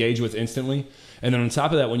someone can engage with instantly. And then on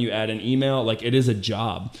top of that, when you add an email, like it is a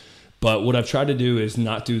job. But what I've tried to do is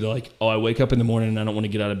not do the like, oh, I wake up in the morning and I don't want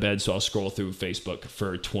to get out of bed, so I'll scroll through Facebook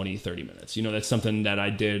for 20, 30 minutes. You know, that's something that I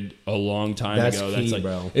did a long time ago. Key, that's like,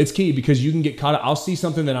 bro. It's key because you can get caught up. I'll see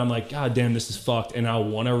something that I'm like, God damn, this is fucked, and I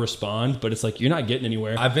want to respond, but it's like, you're not getting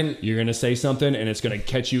anywhere. You're going to say something and it's going to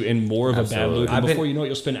catch you in more of a bad loop. And before you know it,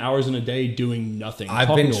 you'll spend hours in a day doing nothing.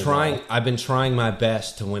 I've been trying my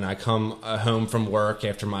best to, when I come home from work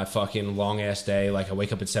after my fucking long ass day, like I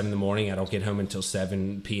wake up at 7 in the morning, I don't get home until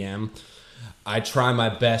 7 p.m. I try my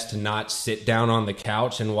best to not sit down on the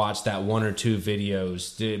couch and watch that 1 or 2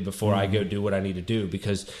 videos before I go do what I need to do.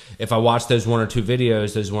 Because if I watch those 1 or 2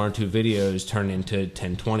 videos, those 1 or 2 videos turn into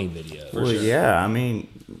 10, 20 videos. Well, yeah, I mean,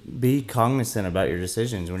 be cognizant about your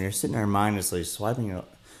decisions. When you're sitting there mindlessly swiping,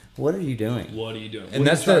 what are you doing? What are you doing? And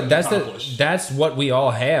that's what we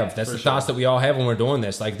all have. That's the thoughts that we all have when we're doing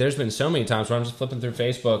this. Like, there's been so many times where I'm just flipping through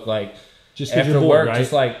Facebook, like, just after bored, work, right?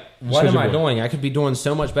 just like, what am I doing? I could be doing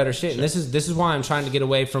so much better shit. And this is why I'm trying to get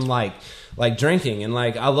away from like drinking. And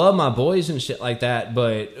like, I love my boys and shit like that,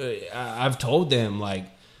 but I've told them, like,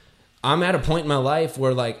 I'm at a point in my life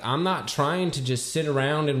where, like, I'm not trying to just sit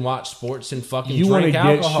around and watch sports and fucking drink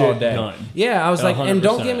alcohol all day. Done. Yeah, I was like, 100%. and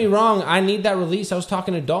don't get me wrong, I need that release. I was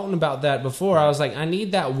talking to Dalton about that before. I was like, I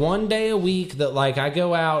need that one day a week that, like, I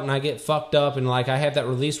go out and I get fucked up and, like, I have that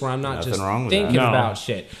release where I'm not just thinking about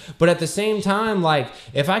shit. But at the same time, like,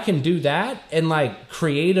 if I can do that and, like,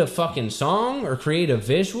 create a fucking song or create a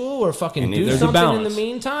visual or fucking do something in the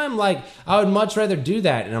meantime, like, I would much rather do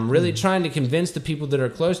that. And I'm really trying to convince the people that are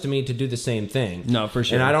close to me to do the same thing. No, for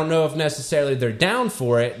sure. And I don't know if necessarily they're down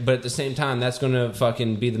for it, but at the same time, that's going to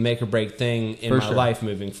fucking be the make or break thing in my life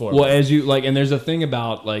moving forward. Well, as you like, and there's a thing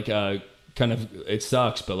about like, kind of, it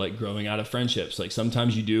sucks, but like growing out of friendships, like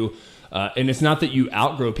sometimes you do, and it's not that you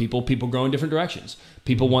outgrow people grow in different directions.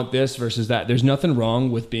 People want this versus that. There's nothing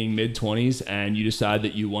wrong with being mid-20s and you decide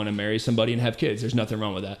that you want to marry somebody and have kids. There's nothing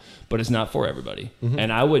wrong with that. But it's not for everybody. Mm-hmm.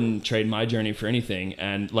 And I wouldn't trade my journey for anything.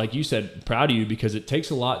 And like you said, proud of you because it takes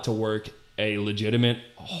a lot to work a legitimate,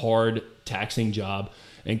 hard, taxing job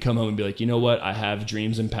and come home and be like, you know what? I have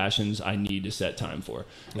dreams and passions I need to set time for.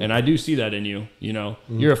 Mm-hmm. And I do see that in you. You know,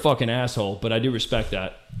 you're a fucking asshole, but I do respect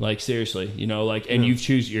that. Like, seriously, you know, like, and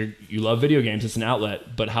you love video games. It's an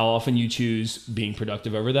outlet, but how often you choose being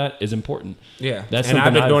productive over that is important. Yeah. That's and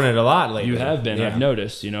I've been doing it a lot lately. You have been. Yeah. I've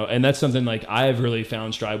noticed, you know, and that's something like I've really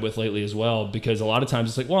found stride with lately as well, because a lot of times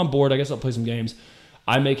it's like, well, I'm bored. I guess I'll play some games.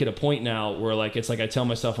 I make it a point now where like it's like I tell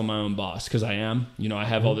myself I'm my own boss because I am. You know, I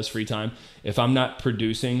have all this free time. If I'm not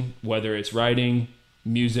producing, whether it's writing,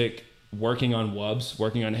 music, working on Wubs,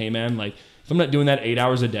 working on Hey Man, like if I'm not doing that 8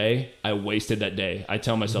 hours a day, I wasted that day. I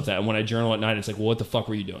tell myself that. And when I journal at night, it's like, well, what the fuck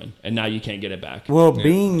were you doing? And now you can't get it back. Well,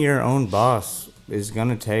 being your own boss is going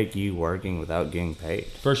to take you working without getting paid.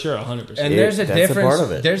 For sure, 100%. And there's a difference. A part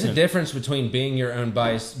of it. There's a difference between being your own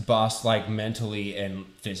boss, like mentally and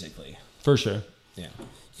physically. For sure. Yeah.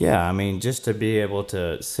 Yeah, I mean, just to be able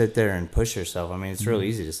to sit there and push yourself. I mean, it's real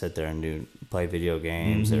easy to sit there and play video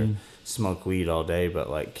games or smoke weed all day, but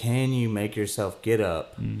like, can you make yourself get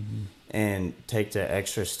up and take the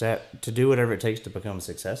extra step to do whatever it takes to become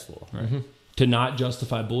successful? Right. To not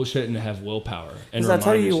justify bullshit and to have willpower. And I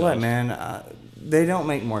tell you what, man, they don't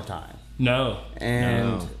make more time. No.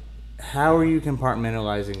 And how are you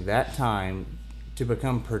compartmentalizing that time to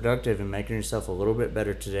become productive and making yourself a little bit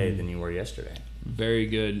better today than you were yesterday? Very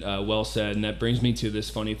good. Well said. And that brings me to this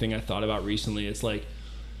funny thing I thought about recently. It's like,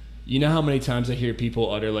 you know how many times I hear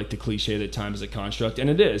people utter like the cliche that time is a construct? And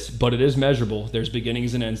it is, but it is measurable. There's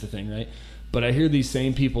beginnings and ends to thing, right? But I hear these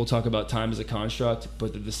same people talk about time as a construct,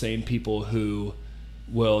 but they're the same people who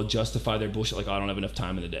will justify their bullshit like, oh, I don't have enough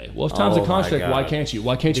time in the day. Well, if time's a construct, why can't you?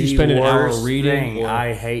 Why can't you spend an hour reading? Thing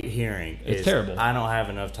I hate hearing it's terrible. I don't have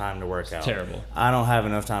enough time to work out. Terrible. I don't have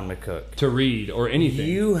enough time to cook. To read or anything.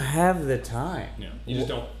 You have the time. Yeah, you just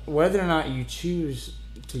don't. Whether or not you choose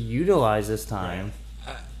to utilize this time.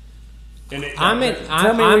 Right. I'm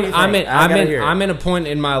in a point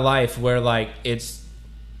in my life where like it's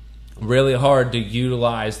really hard to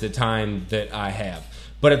utilize the time that I have.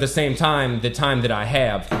 But at the same time, the time that I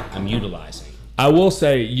have, I'm utilizing. I will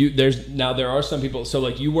say there are some people. So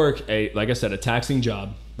like you work like I said, a taxing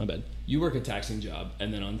job. My bad. You work a taxing job,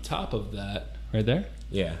 and then on top of that, right there.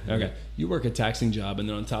 Yeah. Okay. You work a taxing job, and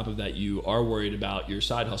then on top of that, you are worried about your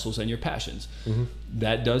side hustles and your passions. Mm-hmm.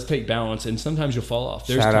 That does take balance, and sometimes you'll fall off.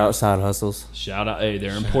 Shout out side hustles. Shout out, hey,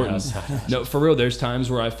 they're important. No, for real. There's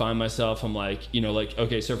times where I find myself, I'm like,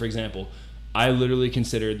 okay. So for example, I literally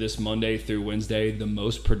consider this Monday through Wednesday the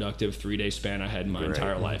most productive 3-day span I had in my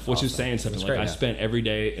entire life, which is saying something. I spent every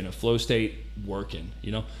day in a flow state working,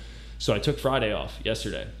 So I took Friday off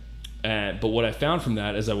yesterday. But what I found from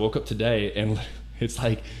that is I woke up today and it's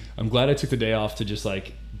like, I'm glad I took the day off to just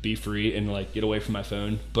like be free and like get away from my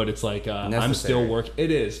phone. But it's like, I'm still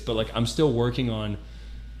it is, but like I'm still working on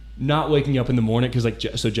not waking up in the morning because like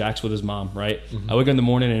so Jack's with his mom, right? I wake up in the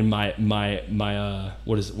morning and my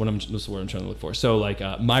what's the word I'm trying to look for? So like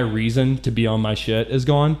my reason to be on my shit is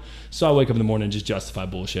gone. So I wake up in the morning and just justify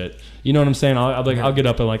bullshit. You know what I'm saying? I'll get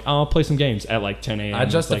up and like I'll play some games at like 10 a.m. I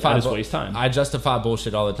just waste time. I justify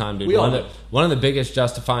bullshit all the time, dude. One of the biggest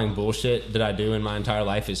justifying bullshit that I do in my entire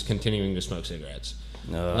life is continuing to smoke cigarettes.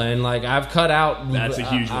 And like I've cut out that's a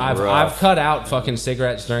huge one. I've cut out fucking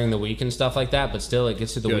cigarettes during the week and stuff like that, but still it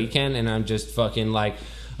gets to the weekend and I'm just fucking like,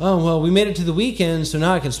 oh well, we made it to the weekend, so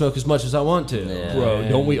now I can smoke as much as I want to. Bro,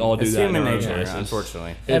 don't we all do that? Human nature,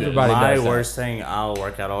 unfortunately. Everybody does that. My worst thing, I'll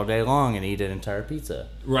work out all day long and eat an entire pizza.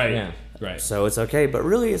 Right. Yeah. Right. So it's okay, but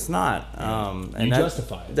really it's not. And you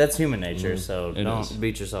justify it. That's human nature, so don't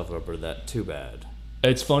beat yourself up over that too bad.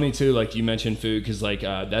 It's funny too, like you mentioned food, because like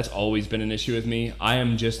that's always been an issue with me. I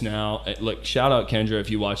am just now, like, shout out Kendra if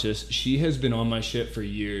you watch this. She has been on my shit for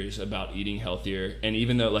years about eating healthier, and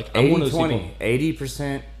even though like I'm one of those 20, people,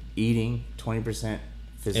 80% eating, 20%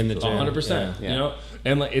 physical, in the gym, 100%. You know,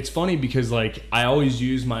 and like it's funny because like I always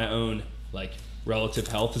use my own like relative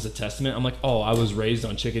health as a testament. I'm like, oh, I was raised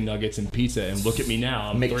on chicken nuggets and pizza, and look at me now.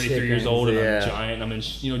 I'm 33 years old and I'm giant. I'm in,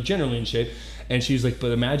 generally in shape. And she's like,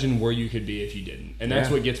 but imagine where you could be if you didn't. And that's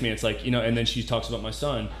what gets me. It's like, and then she talks about my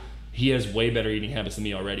son. He has way better eating habits than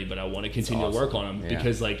me already, but I want to continue to work on him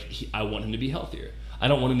because like I want him to be healthier. I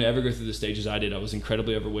don't want him to ever go through the stages I did. I was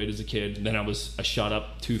incredibly overweight as a kid. And then I shot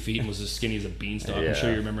up 2 feet and was as skinny as a beanstalk. I'm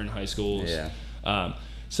sure you remember in high school.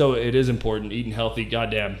 So it is important. Eating healthy,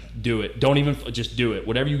 goddamn, do it. Don't even just do it.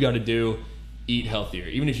 Whatever you got to do, eat healthier.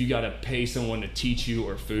 Even if you got to pay someone to teach you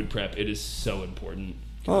or food prep, it is so important.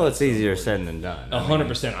 Well, it's easier said than done.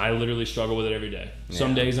 100%. I literally struggle with it every day.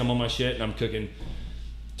 Some days I'm on my shit and I'm cooking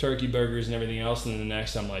turkey burgers and everything else, and then the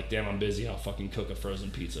next I'm like, damn, I'm busy. I'll fucking cook a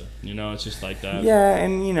frozen pizza. It's just like that. Yeah,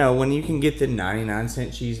 and when you can get the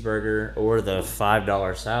 99-cent cheeseburger or the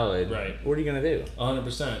 $5 salad, right? What are you gonna do?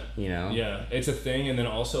 100%. Yeah, it's a thing. And then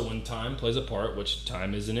also when time plays a part, which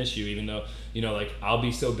time is an issue, even though like I'll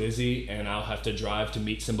be so busy and I'll have to drive to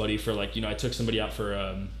meet somebody for like I took somebody out for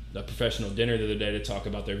a professional dinner the other day to talk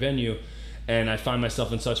about their venue, and I find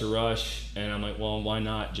myself in such a rush, and I'm like, well, why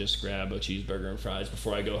not just grab a cheeseburger and fries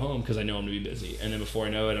before I go home, because I know I'm gonna be busy. And then before I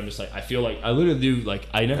know it, I'm just like, I feel like I literally do, like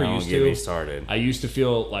I never used to. Don't get me started. I used to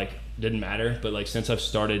feel like didn't matter, but like since I've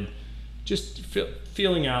started just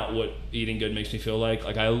feeling out what eating good makes me feel like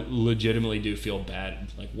I legitimately do feel bad,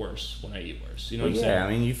 like worse when I eat worse. You know what I'm saying? Yeah, I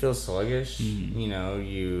mean, you feel sluggish.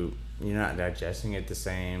 You're not digesting it the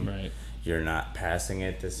same. Right. You're not passing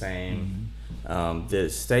it the same. The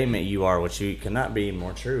statement "you are what you eat" cannot be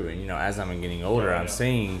more true. And as I'm getting older, I'm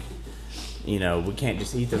seeing, we can't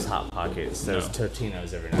just eat those Hot Pockets, those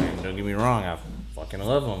Totinos every night. Don't get me wrong, I fucking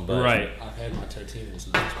love them. But right. I've had my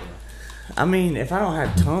Totinos much more. I mean, if I don't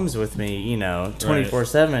have Tums with me,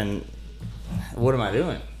 24/7, what am I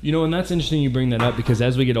doing? And that's interesting you bring that up, because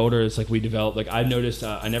as we get older, it's like we develop, like I noticed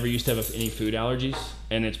I never used to have any food allergies,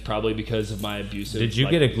 and it's probably because of my abusive. Did you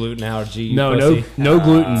get a gluten allergy? No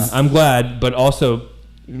gluten. I'm glad, but also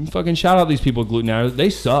fucking shout out these people with gluten allergies. They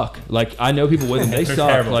suck. Like I know people with them. They suck.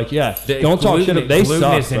 Terrible. Like don't talk shit up. They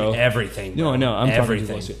suck, is bro. In everything. Bro. No, I know. I'm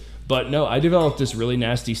everything. talking to But no, I developed this really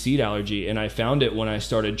nasty seed allergy, and I found it when I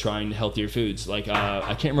started trying healthier foods. Like I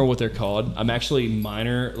can't remember what they're called. I'm actually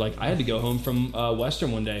minor. Like I had to go home from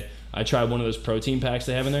Western one day. I tried one of those protein packs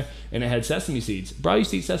they have in there, and it had sesame seeds. Bro, I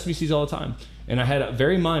used to eat sesame seeds all the time, and I had a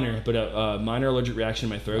very minor, but a minor allergic reaction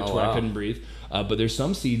in my throat to where I couldn't breathe. But there's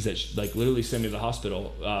some seeds that like literally sent me to the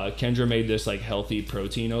hospital. Kendra made this like healthy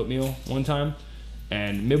protein oatmeal one time.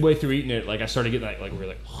 And midway through eating it, like I started getting like we're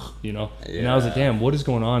like, and I was like, damn, what is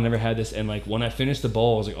going on? I never had this. And like when I finished the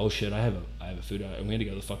bowl, I was like, oh shit, I have a food allergy. And we had to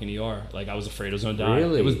go to the fucking ER. Like I was afraid I was gonna die.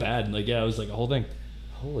 Really? It was bad. Like it was like a whole thing.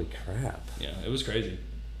 Holy crap! Yeah, it was crazy.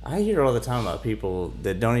 I hear all the time about people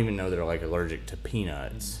that don't even know they're like allergic to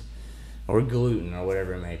peanuts or gluten or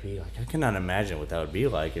whatever it may be. Like I cannot imagine what that would be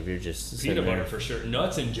like if you're just peanut butter for sure.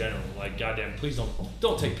 Nuts in general. Like goddamn, please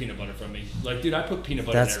don't take peanut butter from me. Like dude, I put peanut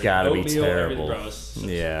butter. That's gotta oatmeal, be terrible. Bro,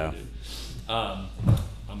 yeah. I'm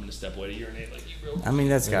gonna step away to urinate like you, bro. I mean,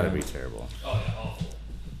 that's gotta be terrible. Oh yeah,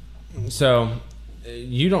 awful. So,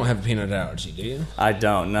 you don't have a peanut allergy, do you? I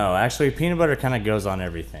don't know. Actually, peanut butter kind of goes on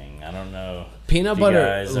everything. I don't know. Peanut butter, you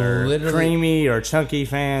guys are literally creamy or chunky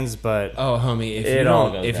fans, but oh, homie,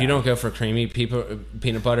 if you don't go for creamy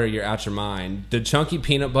peanut butter, you're out your mind. The chunky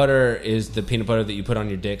peanut butter is the peanut butter that you put on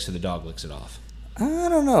your dick so the dog licks it off. I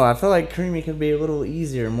don't know. I feel like creamy could be a little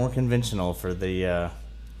easier, more conventional for the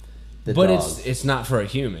but dog. it's not for a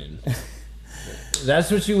human.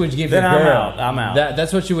 That's what you would give Then your girl. I'm out.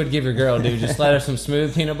 That's what you would give your girl, dude. Just let her some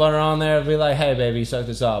smooth peanut butter on there. Be like, hey, baby, suck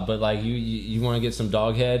this up. But like, you want to get some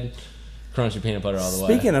dog head, crunchy peanut butter all the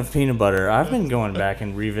way. Speaking of peanut butter, I've been going back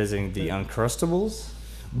and revisiting the Uncrustables.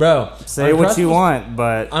 Bro, Say what you want,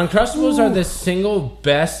 but Uncrustables are the single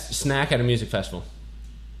best snack at a music festival.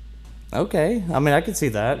 okay. I mean, I could see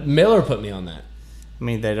that. Miller put me on that. I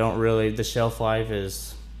mean, they don't really. The shelf life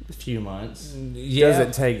is a few months. Yeah.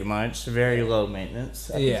 Doesn't take much. Very low maintenance.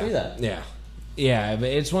 I can see that. Yeah, but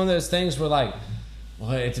it's one of those things where like,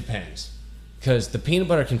 well, it depends, because the peanut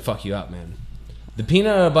butter can fuck you up, man. The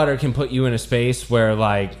peanut butter can put you in a space where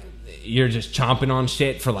like you're just chomping on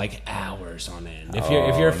shit for like hours on end.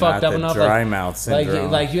 If you're fucked up enough, dry like, mouth syndrome.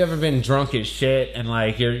 like you ever been drunk as shit and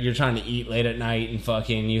like you're trying to eat late at night and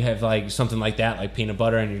fucking you have like something like that, like peanut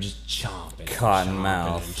butter, and you're just chomping, Cotton chomping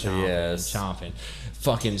mouth, and chomping yes. and chomping.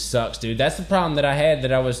 Fucking sucks, dude. That's the problem that I had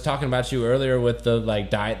that I was talking about you earlier with the like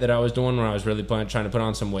diet that I was doing when I was really trying to put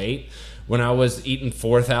on some weight. When I was eating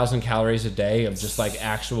 4,000 calories a day of just like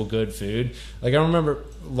actual good food. Like I remember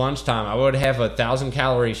lunchtime, I would have 1,000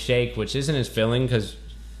 calorie shake, which isn't as filling because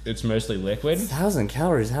it's mostly liquid. 1,000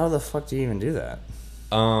 calories? How the fuck do you even do that?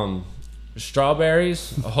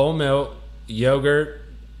 Strawberries, whole milk, yogurt,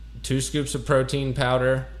 2 scoops of protein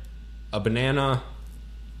powder, a banana,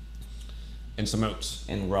 and some oats.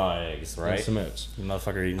 And raw eggs, right? And some oats. You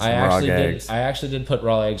motherfucker eating some raw eggs. I actually did put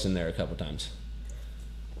raw eggs in there a couple times.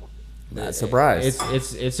 Not surprised.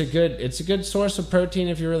 It's a good source of protein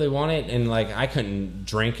if you really want it. And like I couldn't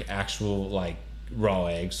drink actual like raw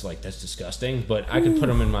eggs, like that's disgusting. But I could put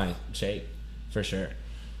them in my shake for sure. It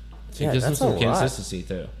Yeah, gives them that's some a lot. consistency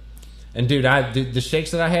too. And dude, the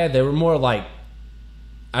shakes that I had, they were more like,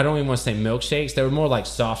 I don't even want to say milkshakes. They were more like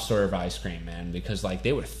soft serve ice cream, man, because like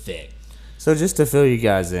they were thick. So just to fill you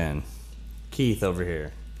guys in, Keith over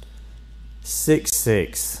here,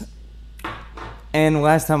 6'6". And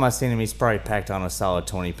last time I seen him, he's probably packed on a solid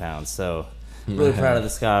 20 pounds. So really proud of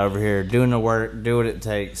this guy over here, doing the work, do what it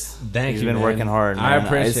takes. Thank He's you, been man. working hard, man. I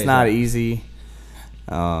appreciate It's not that. easy.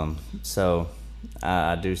 So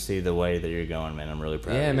I do see the way that you're going, man. I'm really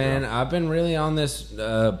proud of you. Yeah, man. Bro. I've been really on this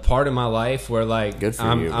part of my life where like Good for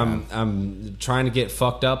I'm you, man. I'm trying to get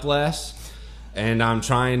fucked up less, and I'm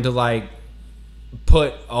trying to like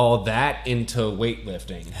put all that into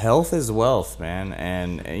weightlifting. Health is wealth, man.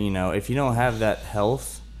 And, you know, if you don't have that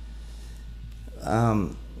health, what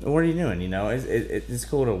are you doing? You know, it's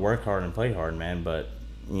cool to work hard and play hard, man. But,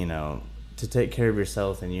 you know, to take care of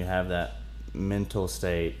yourself and you have that mental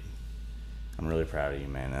state, I'm really proud of you,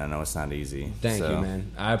 man. I know it's not easy. Thank you,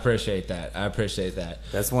 man. I appreciate that.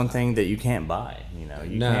 That's one thing that you can't buy. You know,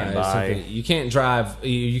 you can't it's buy. something- you can't drive.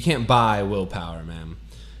 You can't buy willpower, man.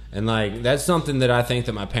 And like that's something that I think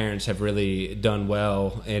that my parents have really done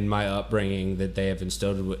well in my upbringing, that they have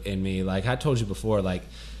instilled in me. Like I told you before, like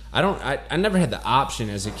I never had the option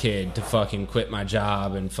as a kid to fucking quit my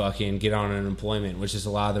job and fucking get on unemployment, which is a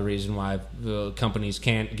lot of the reason why companies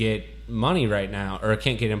can't get money right now or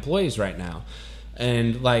can't get employees right now.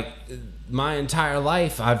 And like my entire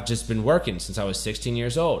life, I've just been working since I was 16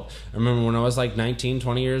 years old. I remember when I was like 19,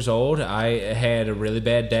 20 years old, I had a really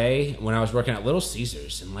bad day when I was working at Little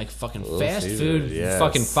Caesars and like fucking fast food, yes.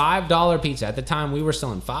 fucking $5 pizza. At the time, we were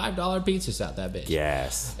selling $5 pizzas out that bitch.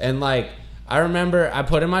 Yes. And like, I remember I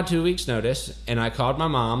put in my 2 weeks notice and I called my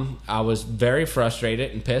mom. I was very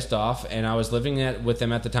frustrated and pissed off, and I was living with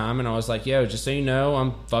them at the time, and I was like, yo, just so you know,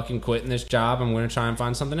 I'm fucking quitting this job. I'm going to try and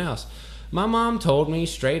find something else. My mom told me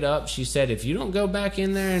straight up, she said, if you don't go back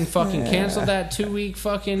in there and fucking cancel that 2 week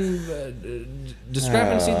fucking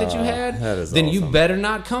discrepancy that you had, then you better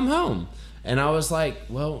not come home. And I was like,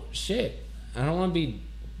 well, shit, I don't want to be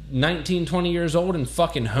 19, 20 years old and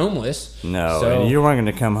fucking homeless. No, so, and you weren't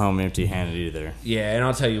going to come home empty-handed either. Yeah, and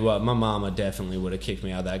I'll tell you what, my mama definitely would have kicked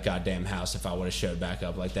me out of that goddamn house if I would have showed back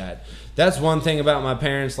up like that. That's one thing about my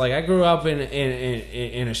parents. Like, I grew up in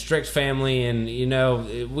a strict family, and, you know,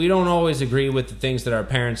 we don't always agree with the things that our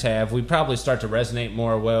parents have. We probably start to resonate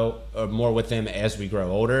more with them as we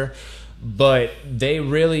grow older. But they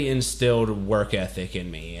really instilled work ethic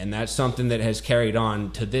in me, and that's something that has carried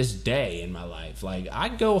on to this day in my life. Like, I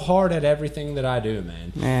go hard at everything that I do,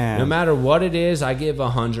 man. No matter what it is, I give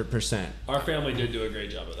 100%. Our family did do a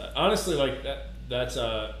great job of that. Honestly, like that's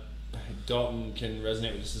Dalton can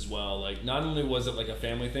resonate with this as well. Like, not only was it like a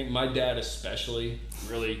family thing, my dad especially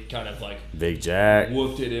really kind of like Big Jack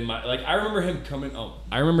whooped it in my, like, I remember him coming. Oh,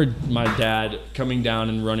 I remember my dad coming down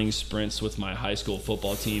and running sprints with my high school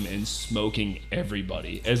football team and smoking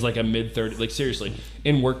everybody as like a mid-30, like seriously,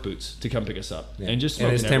 in work boots to come pick us up and just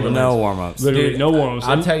smoking everybody. no warm-ups. Literally Dude, no warm-ups.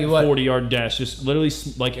 I'll tell you what. 40-yard dash, just literally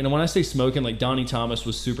like. And when I say smoking, like Donnie Thomas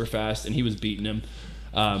was super fast and he was beating him.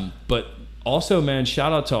 But also, man,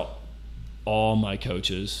 shout out to all my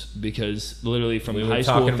coaches, because literally from We high were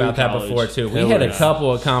school talking about through that college, before too. We Hell had a yeah.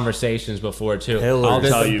 couple of conversations before too. Hell I'll yeah.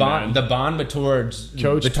 tell the you, bond, man. the bond towards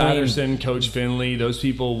Coach Patterson, Coach Finley, those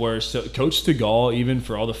people were so. Coach Stegall, even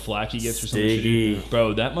for all the flack he gets for some Stiggy. shit,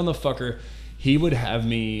 bro, that motherfucker, he would have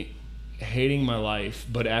me hating my life,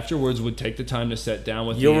 but afterwards would take the time to sit down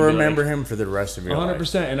with me. You'll and be remember like, him for the rest of your life.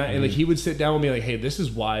 100%. And like he would sit down with me like, hey, this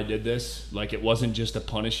is why I did this. Like, it wasn't just to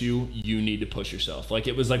punish you. You need to push yourself. Like,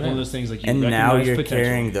 it was like one of those things like you And now recognize you're potential.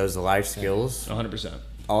 carrying those life skills. 100%.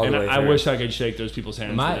 All the and way I through. wish I could shake those people's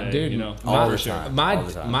hands today, dude, you know, all for the sure. time. All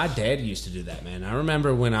the time. my dad used to do that, man. I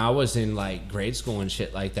remember when I was in like grade school and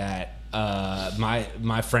shit like that.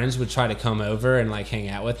 My friends would try to come over and like hang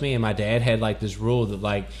out with me, and my dad had like this rule that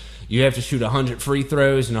like you have to shoot 100 free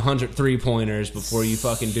throws and 100 3-pointers before you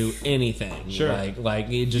fucking do anything. Sure. Like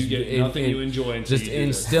it just You get nothing you enjoy until just you do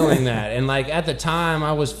this. instilling that. And like at the time,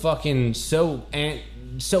 I was fucking so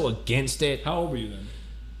against it. How old were you then?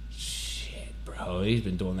 Shit, bro, he's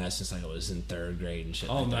been doing that since like I was in 3rd grade and shit.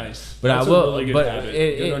 Oh, like that. nice. But That's I will. a really good but habit.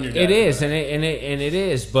 Good on your it dad is, for and that. it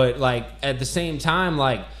is. But like at the same time,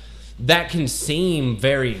 like that can seem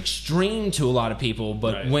very extreme to a lot of people.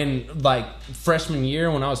 But Right. when like freshman year,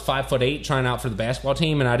 when I was 5'8", trying out for the basketball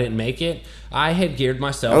team, and I didn't make it, I had geared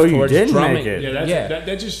myself Oh, you towards didn't drumming. make it? Yeah,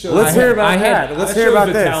 that just shows. Let's I hear had- about I had- that. Let's that hear shows about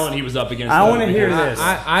the this. talent he was up against. I though, wanna hear because-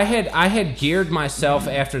 this. I had geared myself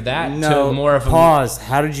after that No, to more of a pause.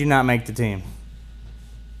 How did you not make the team?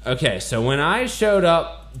 Okay, so when I showed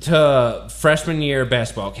up to freshman year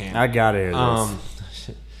basketball camp, I gotta hear this.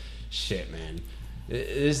 Shit, man,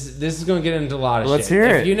 this is going to get into a lot of Let's shit. hear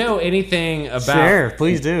If it. you know anything about, Share,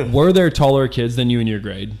 please do. Were there taller kids than you in your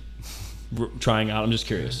grade trying out? I'm just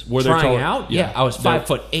curious. Were there trying taller? out, yeah, I was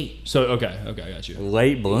 5'8". So okay, I got you.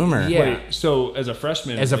 Late bloomer. Yeah. Wait, so as a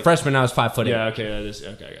freshman, As a like- freshman, I was 5'8". yeah, okay, that is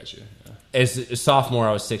okay. I got you. Yeah. As a sophomore,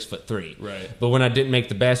 I was 6'3". Right. But when I didn't make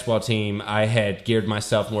the basketball team, I had geared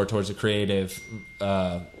myself more towards a creative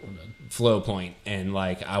flow point, and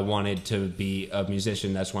like I wanted to be a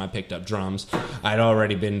musician. That's when I picked up drums. I'd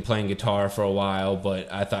already been playing guitar for a while,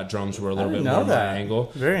 but I thought drums were a little bit didn't more know my that.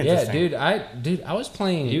 angle. Very interesting. Yeah, dude, I was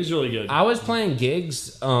playing. He was really good. I was playing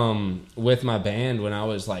gigs with my band when I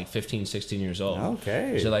was like 15, 16 years old.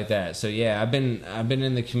 Okay. Shit like that. So yeah, I've been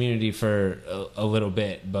in the community for a little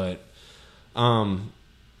bit, but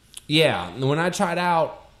yeah, when I tried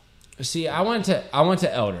out, see, I went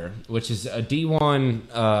to Elder, which is a D1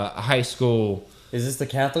 high school. Is this the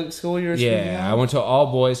Catholic school you're speaking Yeah, of? I went to all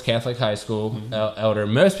boys Catholic high school. Elder.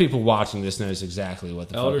 Most people watching this knows exactly what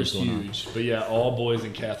the Elder's fuck is going on. huge, but yeah, all boys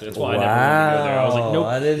and Catholic. That's why I Wow. never wanted to go there. I was like, nope.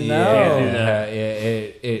 I didn't Yeah, know. do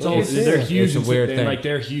that. They're huge. It's a and weird thing. thing. Like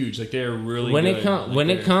they're huge. Like they're really when good. it comes Like, when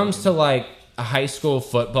it they're comes fucking- to like high school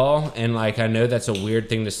football, and like I know that's a weird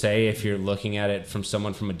thing to say if you're looking at it from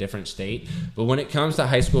someone from a different state, but when it comes to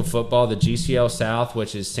high school football, the GCL South,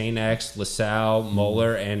 which is St. X, LaSalle,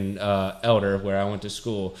 Moeller, and Elder, where I went to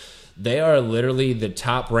school, they are literally the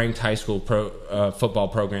top ranked high school football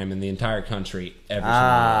program in the entire country every single year.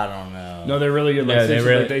 I don't know. No, they're really good. Like, No, they seriously,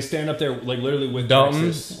 really- like, they stand up there like literally with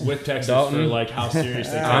Dalton. Texas Dalton. for like how serious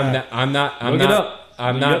they take. I'm not Look it up.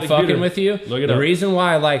 I'm You got not the fucking computer. with you. Look it the up. reason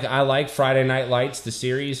why I like Friday Night Lights, the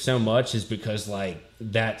series, so much is because like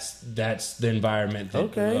that's the environment. That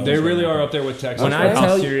Okay. They really are up there with Texas. When for I how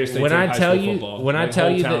tell you- serious they when take I high tell school you- football. when I Like, tell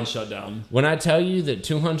whole you town that- shut down. When I tell you that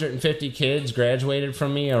 250 kids graduated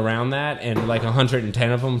from me around that, and like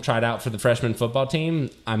 110 of them tried out for the freshman football team,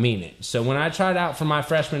 I mean it. So when I tried out for my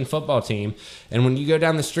freshman football team, and when you go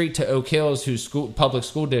down the street to Oak Hills, whose public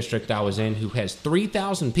school district I was in, who has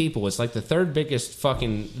 3,000 people, it's like the third biggest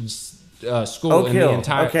fucking school Oak in Hill. the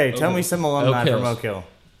entire. Okay, tell me some alumni Oak from Hills. Oak Hill.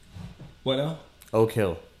 What now? Oak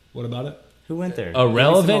Hill. What about it? Who went there? A Give me some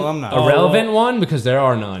relevant, alumni. a relevant one, because there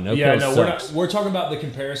are none. Oak Yeah, Hill no, sucks. we're talking about the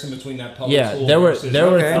comparison between that public Yeah, school. there were versus there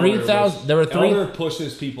were Elder 3,000. There were three. Elder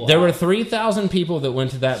pushes people. There out. were 3,000 people that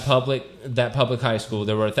went to that public high school.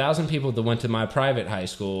 There were 1,000 people that went to my private high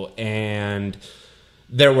school, and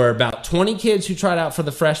there were about 20 kids who tried out for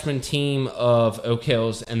the freshman team of Oak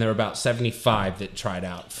Hills, and there were about 75 that tried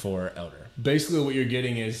out for Elder. Basically what you're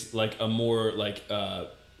getting is like a more like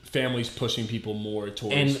families pushing people more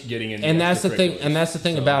towards getting into and that's the thing. And that's the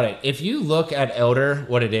thing about it. If you look at Elder,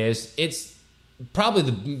 what it is, it's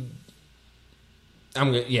probably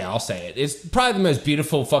I'll say it. It's probably the most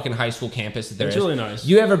beautiful fucking high school campus that there is. It's really nice.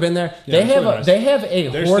 You ever been there? Yeah, they have a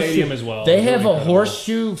their horseshoe stadium as well. They It's have really a incredible.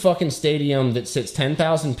 horseshoe fucking stadium that sits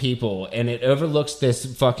 10,000 people, and it overlooks this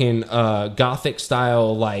fucking Gothic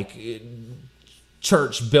style like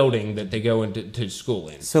church building that they go into school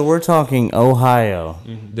in. So we're talking Ohio,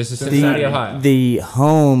 This is Cincinnati, Ohio. the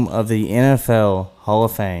home of the NFL Hall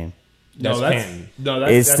of Fame. That's Canton.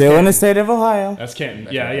 It's still in the state of Ohio. That's Canton.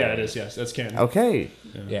 Yeah, it is. Yes, that's Canton. Okay.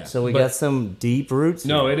 Yeah. So we But- got some deep roots.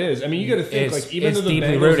 No, here. it is. I mean, you got to think It's- like even it's though the deeply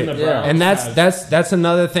Bengals rooted. and the Browns, And have- that's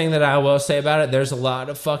another thing that I will say about it. There's a lot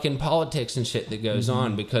of fucking politics and shit that goes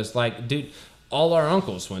on because, like, dude, all our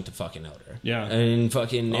uncles went to fucking Elder. Yeah. And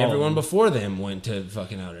fucking All of everyone them. before them went to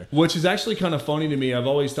fucking Elder. Which is actually kind of funny to me. I've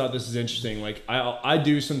always thought this is interesting. Like I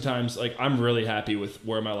do sometimes. Like I'm really happy with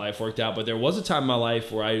where my life worked out. But there was a time in my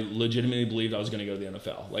life where I legitimately believed I was going to go to the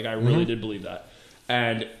NFL. Like I really did believe that.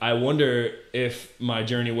 And I wonder if my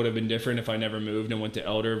journey would have been different if I never moved and went to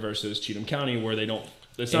Elder versus Cheatham County, where they don't.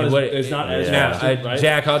 It's not. It's not as fast, right?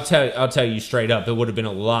 Jack, I'll tell you straight up, it would have been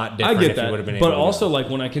a lot I different get if you would have that, been but able to also go. like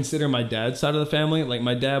when I consider my dad's side of the family, like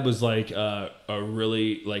my dad was like a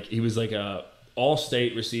really like he was like a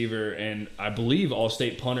all-state receiver and I believe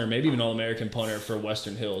all-state punter, maybe even all-American punter for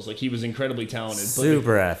Western Hills. Like he was incredibly talented,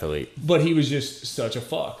 Super athlete. but he was just such a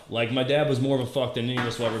fuck. Like my dad was more of a fuck than any of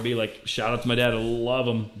us will ever be. Like shout out to my dad, I love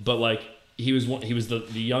him, but like he was the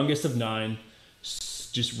youngest of 9.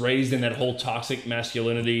 Just raised in that whole toxic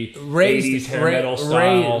masculinity, 80s hair metal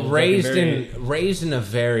style, raised in a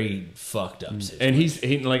very fucked up situation. and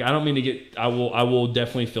he like I don't mean to get I will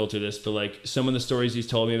definitely filter this, but like some of the stories he's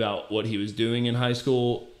told me about what he was doing in high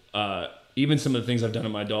school, even some of the things I've done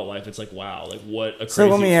in my adult life, it's like wow, like what a crazy So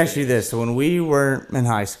let me ask experience. you this: so when we were in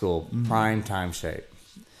high school, prime time shape,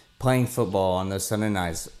 playing football on those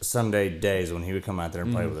Sunday days when he would come out there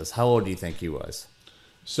and play with us, how old do you think he was?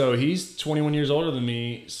 So he's 21 years older than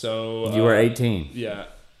me. So You were 18. Yeah.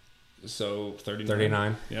 So 39.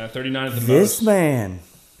 39. Yeah, 39 at the This most. man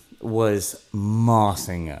was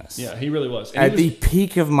mossing us. Yeah, he really was. And At he the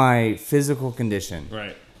peak of my physical condition.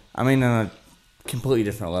 right. I mean, on a completely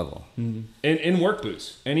different level. In work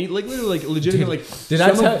boots, and he like literally like legitimately like. Did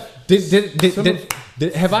I some tell?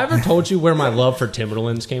 of- Have I ever told you where my love for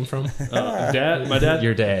Timberlands came from? my dad?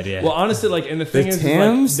 Your dad, yeah. Well, honestly, like, and the The thing is,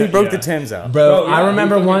 Tims? like, He broke yeah. the Tims out. Bro, Oh, yeah, I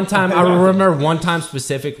remember he one fucking- time. I remember one time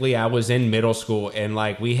specifically. I was in middle school, and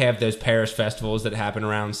like we have those Paris festivals that happen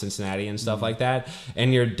around Cincinnati and stuff like that.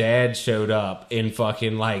 And your dad showed up in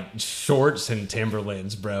fucking like shorts and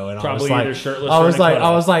Timberlands, bro. And Probably I either was like, shirtless I or was in a like,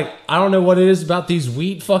 cutout. I was like, I don't know what it is about these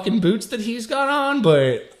wheat fucking boots that he's got on,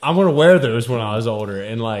 but I'm gonna wear those when I was older.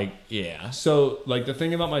 And like, yeah. So, like, the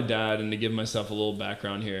thing about my dad, and to give myself a little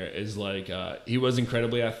background here, is like he was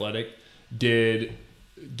incredibly athletic. Did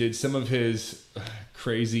some of his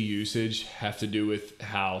crazy usage have to do with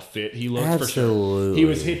how fit he looked? For sure. Absolutely. He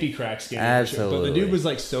was hippie crack skinny. For sure. But the Absolutely. dude was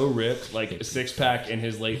like so ripped, like a 6-pack in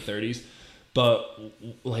his late 30s. But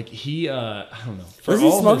like he, I don't know. For Was he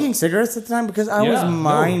all his- smoking cigarettes at the time? Because I was Yeah,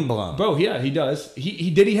 mind no. blown. Bro, yeah, he does.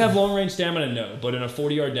 Did he have long range stamina? No, but in a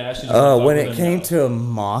 40-yard dash, did you Oh, fuck when with it him? came No. to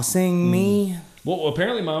mossing me, Well,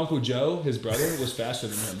 apparently my Uncle Joe, his brother, was faster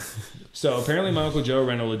than him. So apparently my Uncle Joe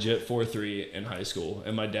ran a legit 4.3 in high school,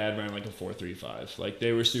 and my dad ran like a 4.35. Like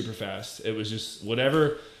they were super fast. It was just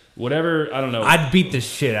whatever. I don't know. I'd beat the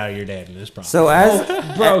shit out of your dad in this problem. so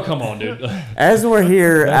as Bro, come on, dude. as we're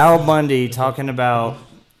here, Al Bundy talking about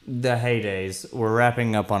the heydays, we're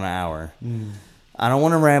wrapping up on an hour. I don't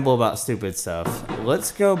want to ramble about stupid stuff.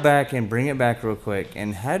 Let's go back and bring it back real quick.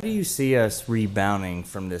 And how do you see us rebounding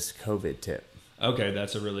from this COVID tip? Okay,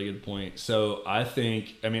 that's a really good point. So I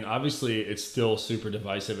think, I mean, obviously it's still super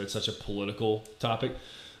divisive. It's such a political topic.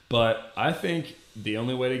 But I think the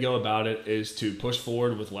only way to go about it is to push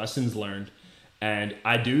forward with lessons learned. And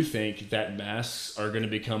I do think that masks are going to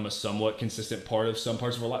become a somewhat consistent part of some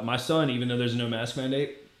parts of our life. My son, even though there's no mask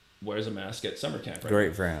mandate, wears a mask at summer camp. Right?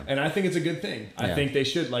 Great for him. And I think it's a good thing. I Yeah. think they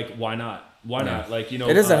should. Like, why not? Why not? Like, you know,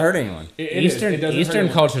 It doesn't hurt anyone. It is. It doesn't hurt Eastern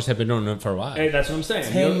anyone. cultures have been doing it for a while. Hey, that's what I'm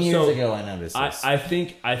saying. 10 years So, ago, I noticed this. I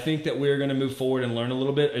think that we're going to move forward and learn a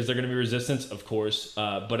little bit. Is there going to be resistance? Of course,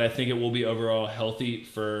 but I think it will be overall healthy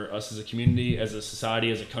for us as a community, as a society,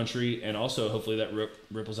 as a country, and also hopefully that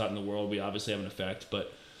ripples out in the world. We obviously have an effect,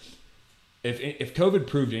 but if COVID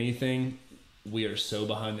proved anything, we are so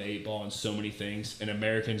behind the 8 ball on so many things, and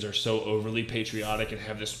Americans are so overly patriotic and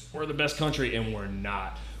have this, we're the best country, and we're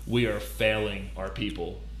not. We are failing our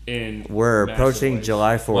people We're approaching ways.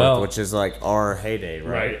 July 4th, Well, which is like our heyday, right?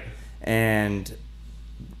 Right. And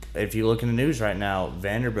if you look in the news right now,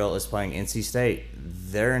 Vanderbilt is playing NC State.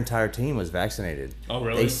 Their entire team was vaccinated. Oh,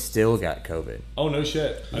 really? They still got COVID. Oh, no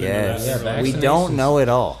shit. I Yes. didn't know that. Yeah, We don't know it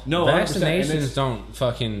all. No, 100%. And Vaccinations don't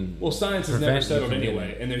fucking. well, science has never prevent you settled from anyway,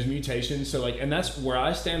 getting- and there's mutations. So, like, and that's where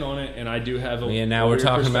I stand on it, and I do have a. Yeah, now we're weird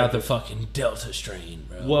talking about the perspective. fucking Delta strain,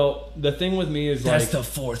 bro. Well, the thing with me is that's like the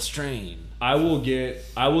fourth strain. I will get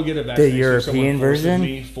a vaccination. European if someone forces version?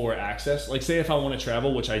 me for access. Like, say if I want to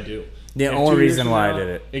travel, which I do. The If only 2 years reason from why I now- did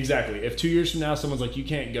it. Exactly. If 2 years from now someone's like, you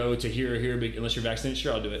can't go to here or here unless you're vaccinated,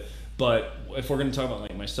 sure, I'll do it. But if we're going to talk about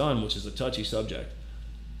like my son, which is a touchy subject,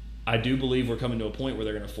 I do believe we're coming to a point where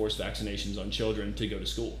they're going to force vaccinations on children to go to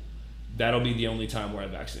school. That'll be the only time where I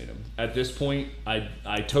vaccinate them. At this point, I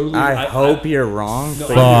totally. I hope you're wrong, No,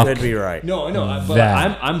 but Fuck you could be right. No, but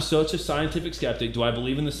that. I'm such a scientific skeptic. Do I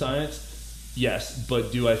believe in the science? Yes,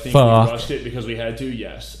 but do I think Fuck. we rushed it because we had to?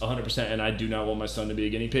 Yes, 100%. And I do not want my son to be a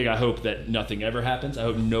guinea pig. I hope that nothing ever happens. I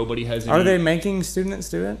hope nobody has any... Are they making students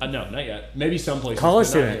do it? No, not yet. Maybe some places. College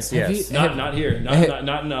but not students, here. yes. Not here.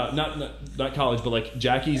 Not college, but like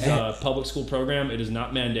Jackie's public school program, it is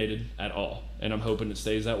not mandated at all. And I'm hoping it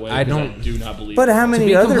stays that way. I because don't- I do not believe But it. how many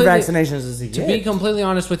be other completely- vaccinations does he To get? be completely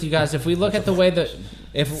honest with you guys, if we look at the way that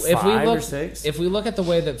if we Five or look six? if we look at the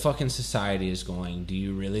way that fucking society is going, do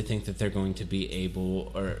you really think that they're going to be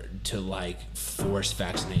able or to like force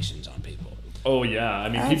vaccinations on people? Oh, yeah. I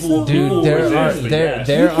mean, Absolutely. people Dude, there resist, are but there yes.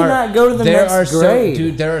 there You cannot are go to the there next are grade. so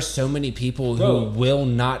dude there are so many people Bro. who will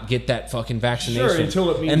not get that fucking vaccination. Sure,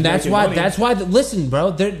 until it means and that's making why money. listen,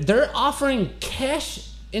 bro, they're offering cash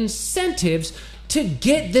incentives to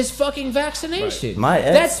get this fucking vaccination. Right. My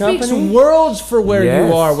that speaks ex-company? worlds for where Yes.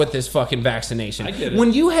 you are with this fucking vaccination. I get it.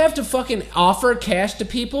 When you have to fucking offer cash to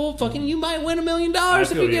people, fucking you might win $1 million if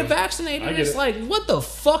feel you you. get vaccinated. I get It's it. like, what the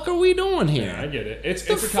fuck are we doing here? Yeah, I get it. It's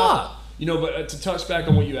The a fuck? You know, but to touch back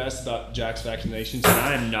on what you asked about Jack's vaccinations, and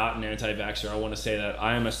I am not an anti-vaxxer. I want to say that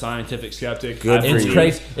I am a scientific skeptic. Good I for It's you.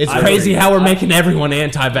 crazy. It's I crazy believe- how we're I- making everyone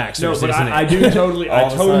anti-vaxxers, No, but isn't I it? do totally, I All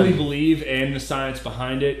of a totally sudden. believe in the science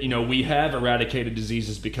behind it. You know, we have eradicated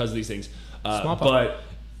diseases because of these things, Smallpox. but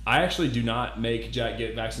I actually do not make Jack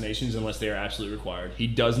get vaccinations unless they are absolutely required. He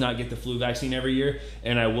does not get the flu vaccine every year,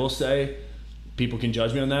 and I will say, people can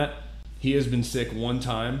judge me on that. He has been sick one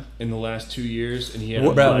time in the last 2 years, and he had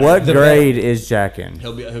What The grade is Jack in?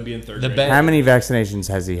 He'll be in third The grade. best- How many vaccinations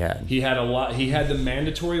has he had? He had a lot. He had the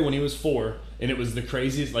mandatory when he was 4, and it was the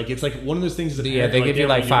craziest. Like it's like one of those things. That Yeah, they give you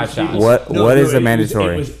like 5 shots. What is the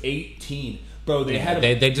mandatory? It was 18. Bro, they had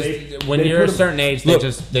They just when you're put a him- certain age, they look,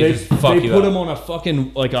 just fuck they you put up. him on a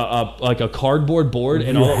fucking like a cardboard board,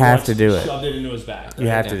 and You all at have once to do it. Shoved it into his back. You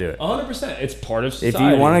have to do it. 100%. It's part of If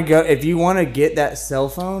society. you want to get that cell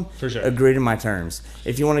phone, For sure. agree to my terms.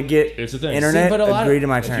 If you want to get It's a thing. internet, See, but a lot agree of- to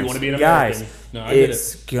my If terms. you wanna be an Guys, American. No, I get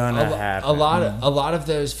it's gonna happen. A lot of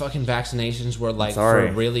those fucking vaccinations were like Sorry,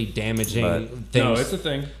 for really damaging but- things. No, it's a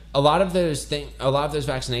thing. A lot of those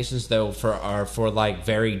vaccinations though are for like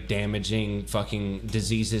very damaging fucking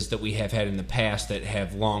diseases that we have had in the past that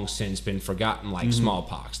have long since been forgotten, like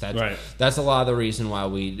smallpox. Right. That's a lot of the reason why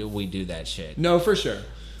we do that shit. No, for sure.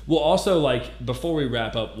 Well, also, like, before we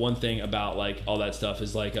wrap up, one thing about, like, all that stuff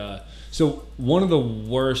is, like, so one of the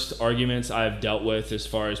worst arguments I've dealt with as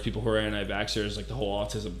far as people who are anti-vaxxers is, like, the whole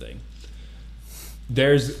autism thing.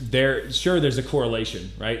 There's a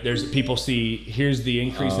correlation, right? There's people see, here's the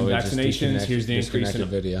increase in Oh, it just vaccinations, here's the increase in, disconnected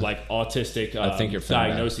video. like, autistic I think your phone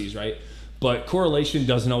diagnoses, right? But correlation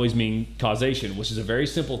doesn't always mean causation, which is a very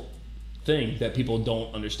simple thing that people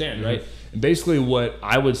don't understand, right? And basically what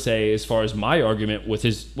I would say as far as my argument with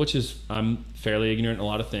which is I'm fairly ignorant in a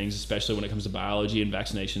lot of things, especially when it comes to biology and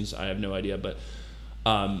vaccinations. I have no idea, but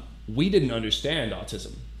we didn't understand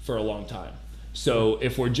autism for a long time. So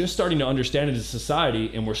if we're just starting to understand it as a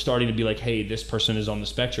society and we're starting to be like, hey, this person is on the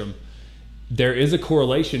spectrum, there is a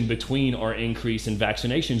correlation between our increase in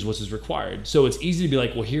vaccinations, which is required. So it's easy to be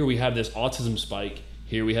like, well, here we have this autism spike,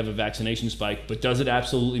 here we have a vaccination spike, but does it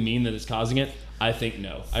absolutely mean that it's causing it? I think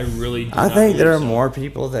no. I really do I not think there are believe so. more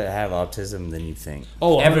people that have autism than you think.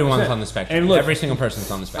 Oh, 100%. Everyone's on the spectrum. And look, Every single person's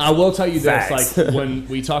on the spectrum. I will tell you this, Facts. like when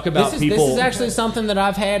we talk about This people... is actually something that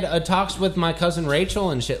I've had talks with my cousin Rachel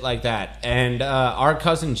and shit like that. And our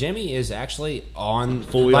cousin Jimmy is actually on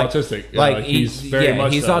Fully autistic. Yeah, like, he's very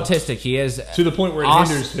much he's so. autistic. He is To the point where it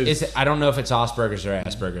hinders his... I don't know if it's Asperger's or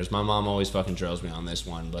Asperger's. My mom always fucking drills me on this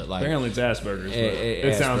one, but like Apparently it's Asperger's, but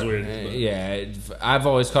it sounds weird. but- Yeah, I've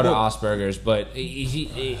always called it Asperger's, but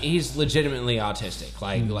he's legitimately autistic,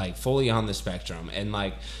 like fully on the spectrum. And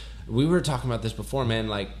like we were talking about this before, man.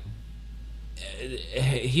 Like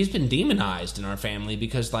he's been demonized in our family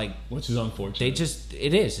because, like, which is unfortunate.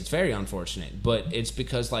 It's very unfortunate, but it's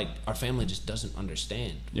because, like, our family just doesn't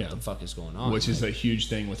understand what the fuck is going on. Which is a huge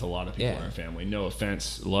thing with a lot of people in our family. No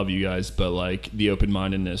offense, love you guys, but, like, the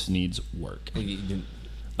open-mindedness needs work. But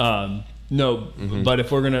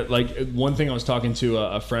if we're gonna, like, one thing I was talking to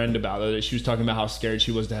a friend about, she was talking about how scared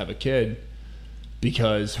she was to have a kid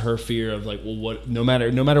because her fear of, like, well, what, no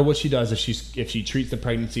matter what she does, if she treats the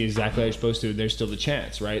pregnancy exactly as you're supposed to, there's still the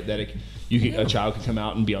chance, right, that a child could come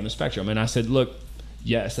out and be on the spectrum. And I said, look,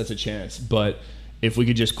 yes, that's a chance, but if we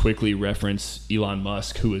could just quickly reference Elon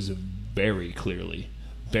Musk, who is very clearly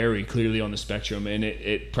on the spectrum, and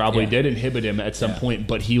it probably did inhibit him at some point,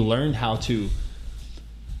 but he learned how to.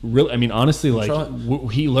 Really, I mean, honestly, like,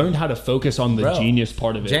 he learned how to focus on the genius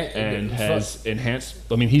part of it and has enhanced.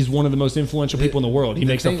 I mean, he's one of the most influential people in the world. He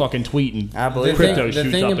makes a fucking tweet and crypto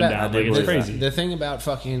shoots up and down. Like, it's crazy. The thing about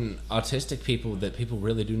fucking autistic people that people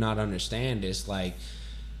really do not understand is, like,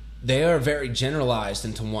 they are very generalized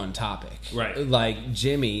into one topic. Right. Like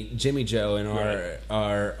Jimmy Joe in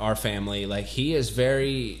our family, like, he is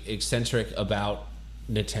very eccentric about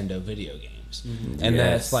Nintendo video games. And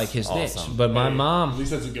that's like his niche. But my mom, at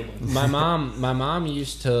least that's a good one. my mom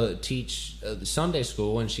used to teach Sunday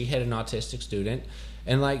school, and she had an autistic student,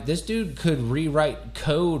 and, like, this dude could rewrite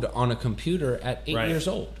code on a computer at 8 years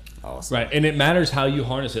old. Awesome. Right, and it matters how you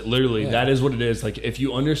harness it. Literally, that is what it is. Like, if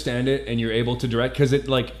you understand it and you're able to direct, because it,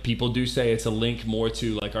 like, people do say it's a link more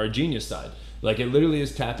to, like, our genius side. Like, it literally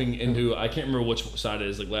is tapping into, I can't remember which side it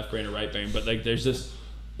is, like left brain or right brain, but, like, there's this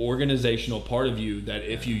organizational part of you that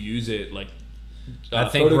if you use it, like, I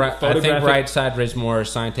think right side is more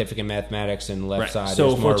scientific and mathematics, and left side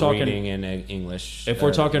is more reading and English. If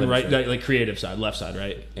we're talking literature. like creative side, left side,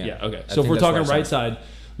 right? Yeah. Okay. So if we're talking right side,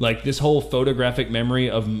 like, this whole photographic memory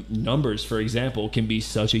of numbers, for example, can be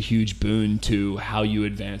such a huge boon to how you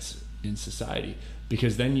advance in society,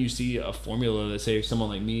 because then you see a formula that, say, someone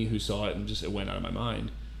like me who saw it and just it went out of my mind.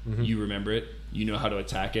 You remember it, you know how to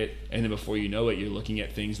attack it, and then before you know it, you're looking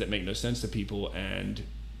at things that make no sense to people, and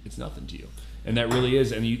it's nothing to you. And that really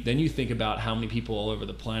is. And then you think about how many people all over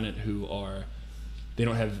the planet they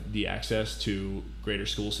don't have the access to greater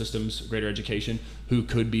school systems, greater education, who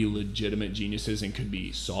could be legitimate geniuses and could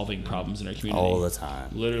be solving problems in our community all the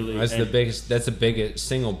time. Literally, that's the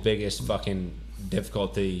single biggest fucking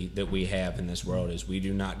difficulty that we have in this world, is we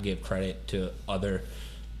do not give credit to other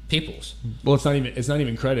peoples. Well, it's not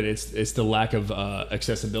even credit. It's the lack of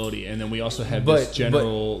accessibility, and then we also have this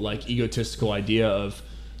general like egotistical idea of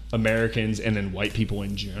Americans and then white people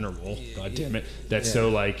in general. God damn it! That's so,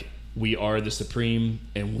 like, we are the supreme,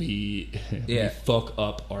 and we fuck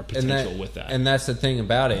up our potential with that. And that's the thing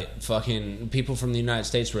about it. Fucking people from the United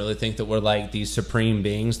States really think that we're like these supreme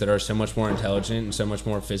beings that are so much more intelligent and so much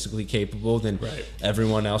more physically capable than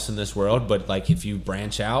everyone else in this world. But, like, if you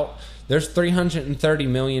branch out, there's 330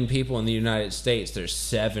 million people in the United States. There's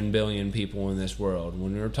 7 billion people in this world.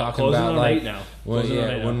 When we're talking about, like,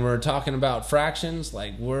 when we're talking about fractions,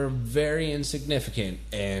 like, we're very insignificant,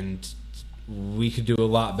 and we could do a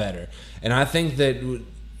lot better. And I think that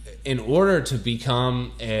in order to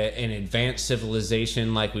become an advanced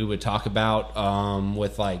civilization, like we would talk about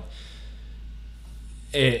with like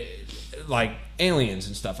aliens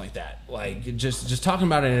and stuff like that, like just talking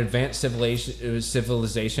about an advanced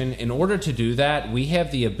civilization, in order to do that, we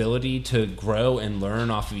have the ability to grow and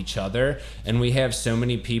learn off of each other, and we have so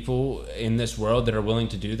many people in this world that are willing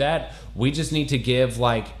to do that. We just need to give,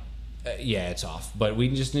 like, it's off, but we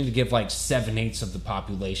just need to give, like, 7/8 of the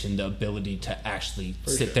population the ability to actually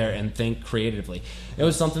sit there and think creatively. It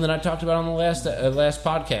was something that I talked about on the last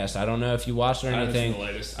podcast. I don't know if you watched or anything. I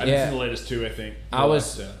haven't seen the latest too, I think. I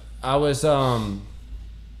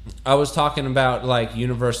was talking about, like,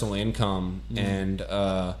 universal income and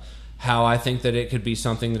how I think that it could be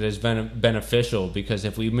something that is beneficial, because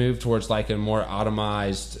if we move towards, like, a more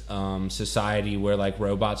automized society where, like,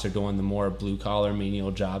 robots are doing the more blue-collar menial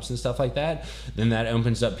jobs and stuff like that, then that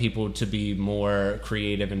opens up people to be more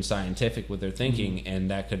creative and scientific with their thinking, and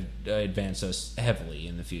that could advance us heavily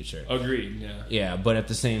in the future. Agreed, Yeah, but at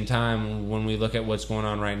the same time, when we look at what's going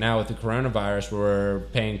on right now with the coronavirus, where we're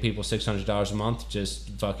paying people $600 a month to just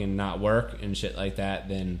fucking not work and shit like that,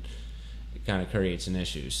 then it kind of creates an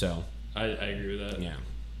issue. So I agree with that. Yeah.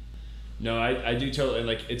 No, I do totally.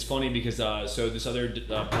 Like, it's funny because so this other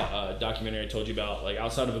documentary I told you about, like,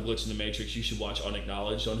 outside of A Glitch in the Matrix, you should watch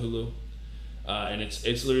Unacknowledged on Hulu, and it's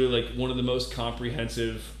literally, like, one of the most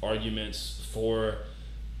comprehensive arguments for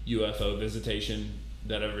UFO visitation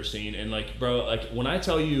that I've ever seen. And, like, bro, like, when I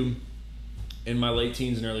tell you, in my late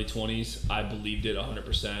teens and early 20s, I believed it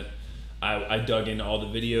 100%. I dug into all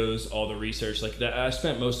the videos, all the research like that. I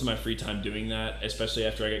spent most of my free time doing that, especially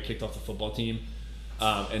after I got kicked off the football team.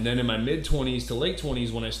 And then in my mid-20s to late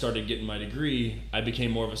 20s, when I started getting my degree, I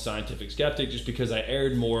became more of a scientific skeptic just because I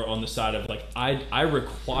erred more on the side of like I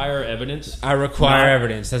require evidence. I require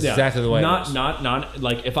evidence. That's exactly the way it is. Not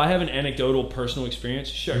like if I have an anecdotal personal experience,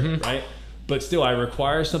 sure, right? But still, I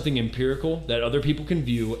require something empirical that other people can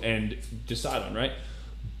view and decide on, right?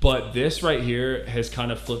 But this right here has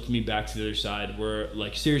kind of flipped me back to the other side where,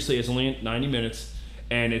 like, seriously, it's only 90 minutes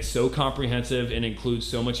and it's so comprehensive and includes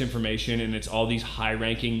so much information and it's all these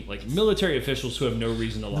high-ranking, like, military officials who have no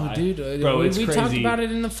reason to lie. No, dude, bro, it's we crazy. Talked about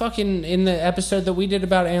it in the episode that we did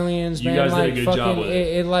about aliens. You man. guys like, did a good job with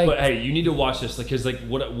it. Like, but hey, you need to watch this because like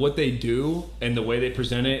what they do and the way they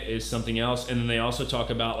present it is something else. And then they also talk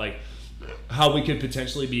about like how we could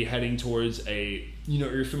potentially be heading towards a,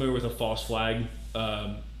 you're familiar with a false flag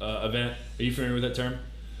event. Are you familiar with that term?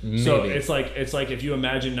 Maybe. So it's like if you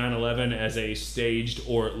imagine 9/11 as a staged,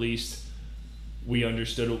 or at least we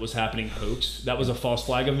understood what was happening, hoax. That was a false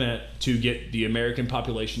flag event to get the American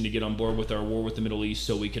population to get on board with our war with the Middle East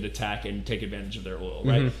so we could attack and take advantage of their oil,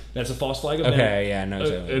 right? That's a false flag event. Okay, yeah, I know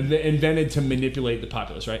exactly. Invented to manipulate the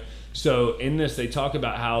populace, right? So in this, they talk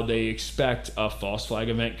about how they expect a false flag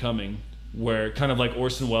event coming, where kind of like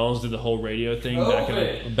Orson Welles did the whole radio thing back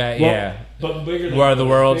in the... yeah. But bigger than... War of the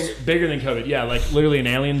Worlds. Bigger than COVID. Yeah, like literally an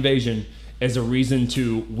alien invasion as a reason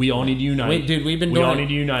to, we all need to unite. Dude, we've been doing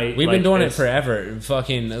it. We've been doing it forever.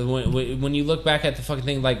 Fucking, when you look back at the fucking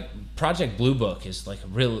thing, like, Project Blue Book is like a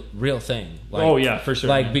real thing. Like, oh, yeah, for sure.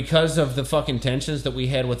 Like, man. because of the fucking tensions that we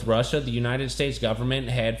had with Russia, the United States government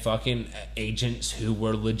had fucking agents who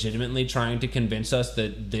were legitimately trying to convince us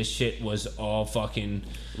that this shit was all fucking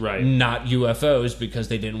not UFOs because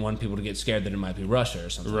they didn't want people to get scared that it might be Russia or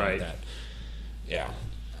something like that. Yeah.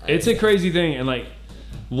 It's a crazy thing. And, like,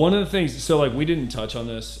 one of the things, so like we didn't touch on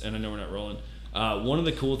this, and I know we're not rolling. One of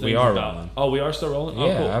the cool things rolling. Oh, we are still rolling? Yeah,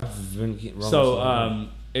 oh, cool. I've been rolling. So,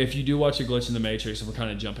 if you do watch A Glitch in the Matrix, and we're kind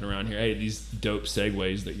of jumping around here, hey, these dope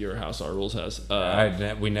segues that Your House Our Rules has.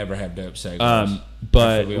 We never have dope segues.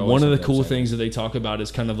 But one of the cool things that they talk about is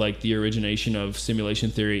kind of like the origination of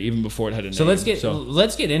simulation theory, even before it had a name. So let's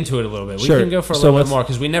get into it a little bit. We Sure. can go for a little bit more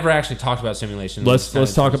because we never actually talked about simulation. Let's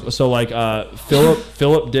talk. So like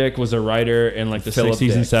Philip Dick was a writer in like the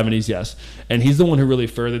 60s and 70s, yes, and he's the one who really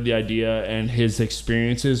furthered the idea, and his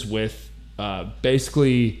experiences with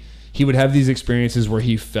basically. He would have these experiences where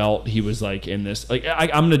he felt he was like in this, like I'm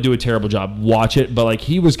going to do a terrible job. Watch it. But like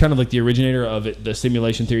he was kind of like the originator of it, the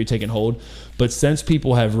simulation theory taking hold. But since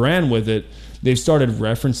people have ran with it, they've started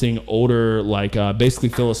referencing older, like basically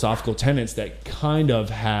philosophical tenets that kind of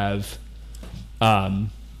have,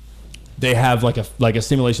 they have like a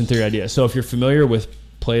simulation theory idea. So if you're familiar with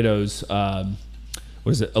Plato's,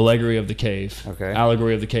 what is it? Allegory of the Cave. Okay.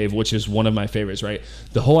 Allegory of the Cave, which is one of my favorites, right?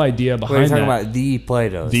 The whole idea behind that. You're talking about the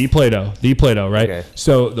Plato, right? Okay.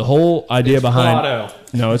 So the whole idea behind. Plato.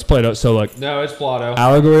 No, it's Plato. So look. No, it's Plato.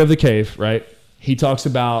 Allegory of the Cave, right? He talks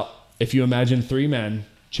about if you imagine three men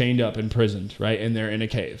chained up, imprisoned, right? And they're in a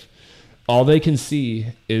cave. All they can see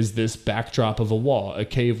is this backdrop of a wall, a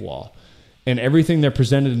cave wall. And everything they're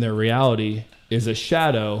presented in their reality is a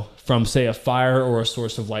shadow from, say, a fire or a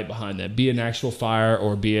source of light behind that, be it an actual fire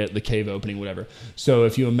or be it the cave opening, whatever. So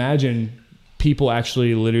if you imagine people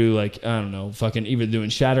actually literally like, I don't know, fucking either doing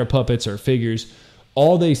shadow puppets or figures,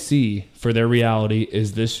 all they see for their reality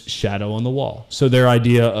is this shadow on the wall. So their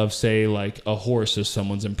idea of, say, like a horse is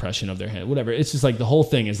someone's impression of their hand, whatever. It's just like the whole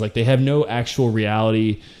thing is like they have no actual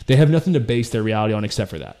reality. They have nothing to base their reality on except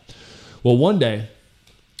for that. Well, one day,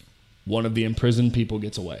 one of the imprisoned people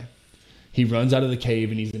gets away. He runs out of the cave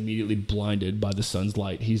and he's immediately blinded by the sun's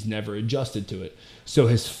light. He's never adjusted to it. So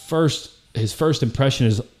his first impression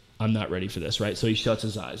is, I'm not ready for this, right? So he shuts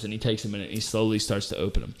his eyes and he takes a minute and he slowly starts to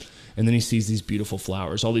open them. And then he sees these beautiful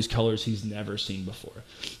flowers, all these colors he's never seen before.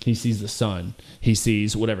 He sees the sun. He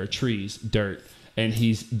sees whatever, trees, dirt. And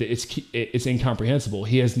it's incomprehensible.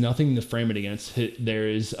 He has nothing to frame it against. There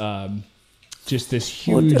is... just this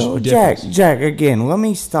huge difference. Jack, again, let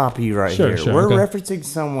me stop you right here. Sure, We're referencing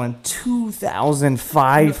someone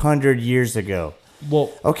 2,500 years ago.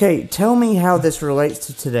 Well, okay, tell me how this relates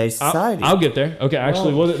to today's society. I'll get there. Okay,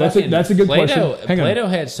 actually, that's a good question. Plato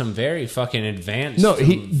had some very fucking advanced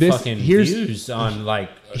views on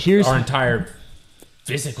like our entire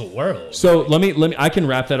physical world. So let me I can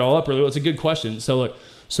wrap that all up really well. It's a good question. So look,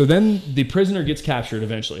 so then the prisoner gets captured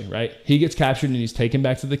eventually, right? He gets captured and he's taken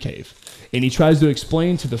back to the cave. And he tries to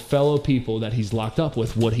explain to the fellow people that he's locked up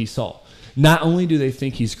with what he saw. Not only do they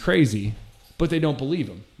think he's crazy, but they don't believe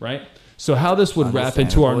him, right? So how this would wrap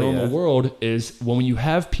into our normal yeah. world is when you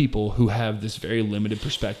have people who have this very limited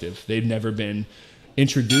perspective, they've never been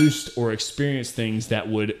introduced or experienced things that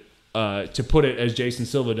would, to put it as Jason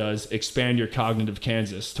Silva does, expand your cognitive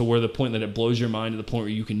Kansas to where the point that it blows your mind to the point where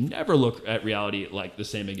you can never look at reality like the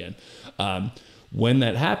same again. When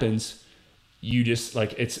that happens, you just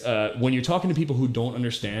like it's when you're talking to people who don't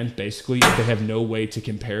understand, basically if they have no way to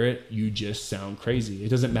compare it, you just sound crazy. It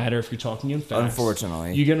doesn't matter if you're talking in facts.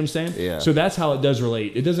 Unfortunately. You get what I'm saying? Yeah. So that's how it does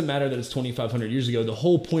relate. It doesn't matter that it's 2,500 years ago. The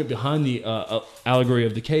whole point behind the allegory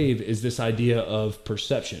of the cave is this idea of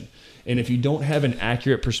perception. And if you don't have an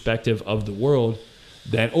accurate perspective of the world,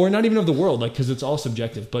 then, or not even of the world, like, because it's all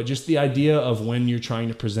subjective, but just the idea of when you're trying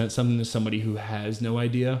to present something to somebody who has no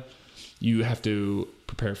idea, you have to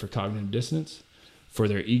prepare for cognitive dissonance, for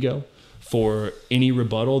their ego, for any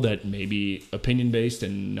rebuttal that may be opinion-based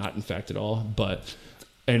and not in fact at all.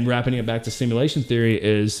 And wrapping it back to simulation theory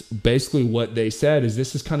is basically what they said is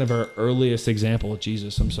this is kind of our earliest example.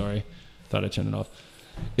 Jesus, I'm sorry. Thought I turned it off.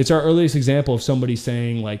 It's our earliest example of somebody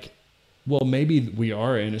saying like, well, maybe we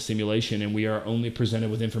are in a simulation and we are only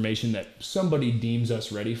presented with information that somebody deems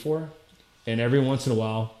us ready for. And every once in a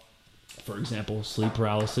while, for example, sleep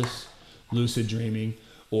paralysis, lucid dreaming,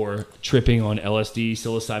 or tripping on LSD,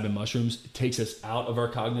 psilocybin mushrooms, it takes us out of our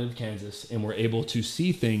cognitive Kansas and we're able to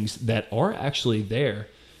see things that are actually there,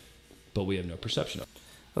 but we have no perception of.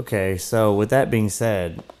 Okay, so with that being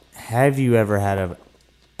said, have you ever had an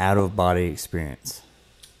out-of-body experience?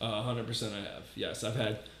 100% I have. Yes, I've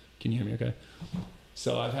had... Can you hear me okay?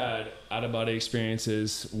 So I've had out-of-body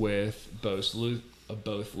experiences with both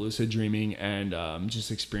lucid dreaming and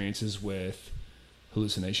just experiences with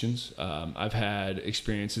hallucinations. I've had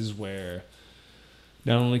experiences where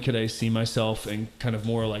not only could I see myself in kind of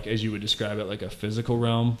more like, as you would describe it, like a physical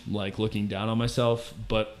realm, like looking down on myself,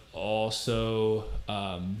 but also,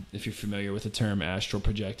 if you're familiar with the term astral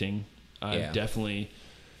projecting, I've definitely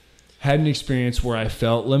had an experience where I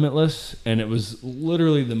felt limitless, and it was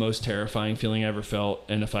literally the most terrifying feeling I ever felt.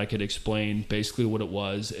 And if I could explain basically what it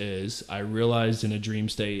was, is I realized in a dream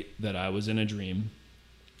state that I was in a dream,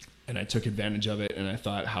 and I took advantage of it, and I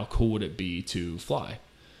thought, how cool would it be to fly?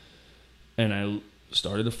 And I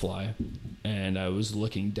started to fly, and I was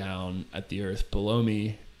looking down at the earth below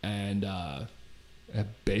me, and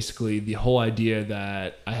basically the whole idea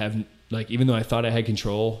that I have, like, even though I thought I had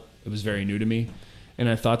control, it was very new to me. And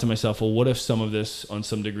I thought to myself, well, what if some of this on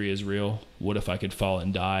some degree is real? What if I could fall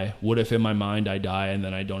and die? What if in my mind I die and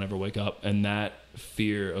then I don't ever wake up? And that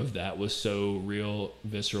fear of that was so real,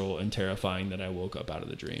 visceral, and terrifying that I woke up out of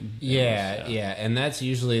the dream. Yeah. And that's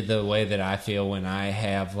usually the way that I feel when I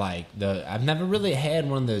have I've never really had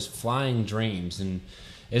one of those flying dreams. And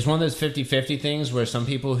it's one of those 50-50 things where some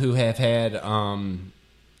people who have had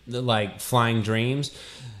like flying dreams,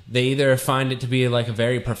 they either find it to be like a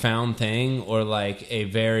very profound thing or like a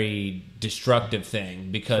very destructive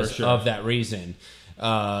thing because of that reason.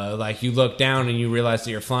 Like you look down and you realize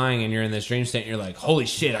that you're flying and you're in this dream state and you're like, holy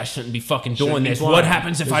shit, I shouldn't be fucking doing this. What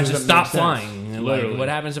happens if I just stop flying? Like, what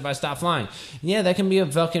happens if I stop flying? Yeah, that can be a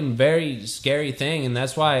fucking very scary thing. And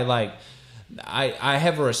that's why, like, I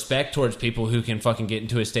have a respect towards people who can fucking get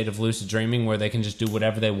into a state of lucid dreaming where they can just do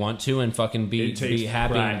whatever they want to and fucking be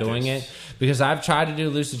happy in doing it. Because I've tried to do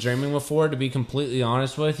lucid dreaming before, to be completely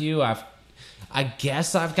honest with you. I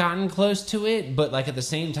guess I've gotten close to it, but like at the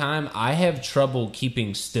same time, I have trouble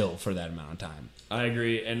keeping still for that amount of time. I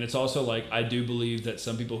agree. And it's also like, I do believe that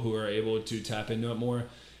some people who are able to tap into it more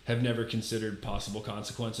have never considered possible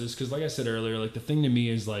consequences. Because like I said earlier, like the thing to me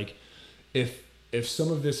is like, if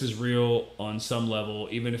some of this is real on some level,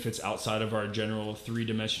 even if it's outside of our general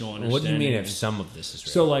three-dimensional understanding. What do you mean if some of this is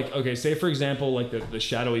real? So, like, okay, say, for example, like the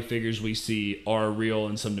shadowy figures we see are real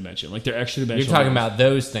in some dimension. Like, they're extra-dimensional. You're talking about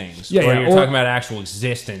those things. Yeah, or yeah. You're talking about actual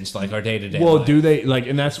existence, like our day-to-day Well, life. do they, like,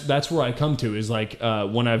 and that's where I come to, is like,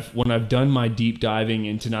 when I've done my deep diving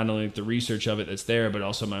into not only the research of it that's there, but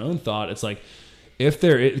also my own thought, it's like, if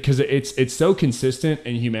there is, because it's so consistent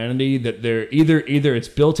in humanity that they're either it's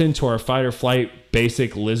built into our fight or flight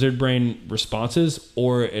basic lizard brain responses,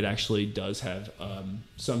 or it actually does have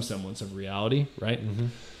some semblance of reality, right? Mm-hmm.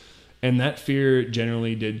 And that fear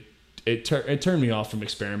generally it turned me off from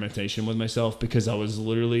experimentation with myself, because I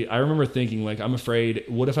remember thinking, like, I'm afraid,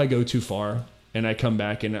 what if I go too far and I come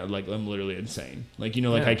back and like I'm literally insane? Like, you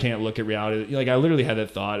know, like I can't look at reality. Like, I literally had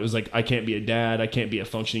that thought. It was like, I can't be a dad. I can't be a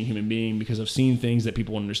functioning human being because I've seen things that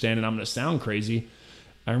people won't understand, and I'm going to sound crazy.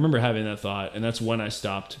 I remember having that thought, and that's when I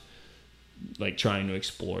stopped like trying to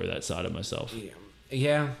explore that side of myself.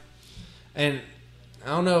 Yeah. And I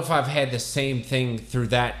don't know if I've had the same thing through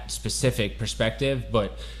that specific perspective,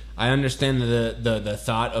 but I understand the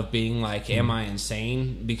thought of being like, am I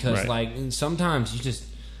insane? Because like sometimes you just,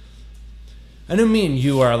 I know me and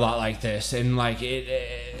you are a lot like this, and like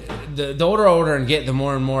the older and get, the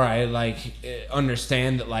more and more I like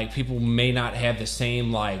understand that like people may not have the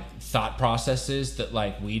same like thought processes that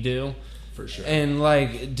like we do. For sure. And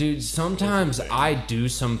like, dude, sometimes I do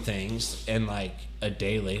some things and like a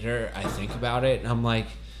day later I think about it and I'm like,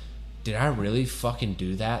 did I really fucking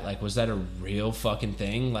do that? Like, was that a real fucking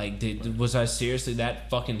thing? Like, was I seriously that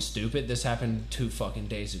fucking stupid? This happened 2 fucking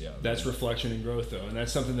days ago. That's reflection and growth, though, and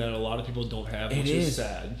that's something that a lot of people don't have, which is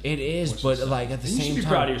sad. It is, but like at the same time, you should be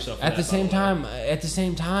proud of yourself. At the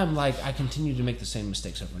same time, like I continue to make the same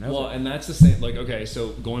mistakes over and over. Well, and that's the same. Like, okay,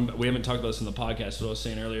 so we haven't talked about this in the podcast. What I was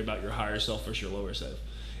saying earlier about your higher self versus your lower self.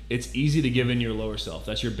 It's easy to give in your lower self.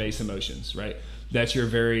 That's your base emotions, right? That's your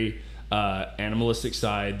very animalistic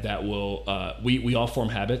side that will we all form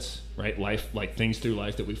habits, right? Life, like things through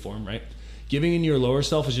life that we form, right? Giving in your lower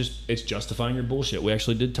self is just, it's justifying your bullshit. We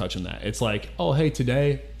actually did touch on that. It's like, oh, hey,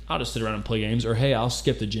 today I'll just sit around and play games, or hey, I'll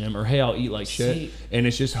skip the gym, or hey, I'll eat like shit. And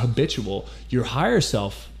it's just habitual. Your higher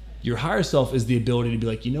self is the ability to be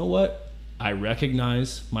like, you know what? I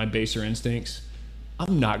recognize my baser instincts.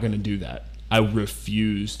 I'm not going to do that. I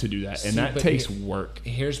refuse to do that. And that takes work.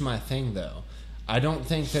 Here's my thing, though. I don't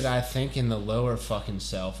think that I think in the lower fucking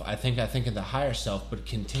self. I think in the higher self, but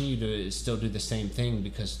continue to still do the same thing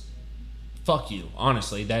because fuck you.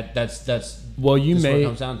 Honestly, that's well, what it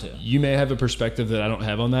comes down to. You may have a perspective that I don't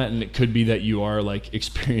have on that, and it could be that you are like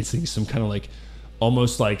experiencing some kind of like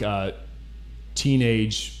almost like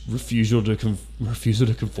teenage refusal to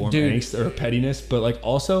conform angst or pettiness, but like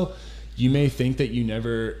also you may think that you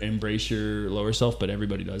never embrace your lower self, but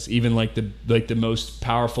everybody does. Even like the most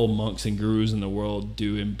powerful monks and gurus in the world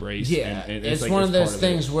do embrace. Yeah, and it's like, one of those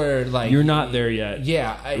things where like you're not there yet.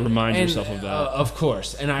 Yeah, remind yourself of that. Of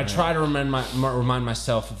course, and I try to remind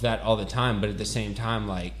myself of that all the time. But at the same time,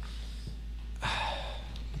 like,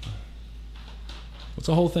 it's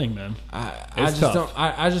a whole thing, man. I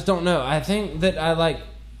just don't know. I think that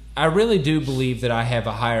I really do believe that I have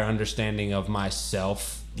a higher understanding of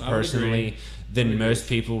myself personally than most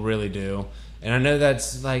people really do. And I know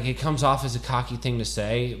that's like, it comes off as a cocky thing to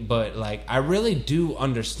say, but like I really do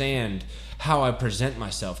understand how I present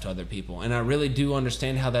myself to other people, and I really do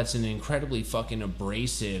understand how that's an incredibly fucking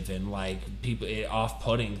abrasive and like people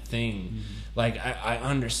off-putting thing. Mm-hmm. Like I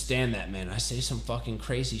understand that, man. I say some fucking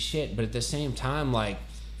crazy shit, but at the same time, like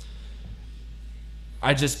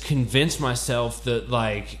I just convince myself that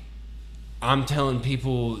like I'm telling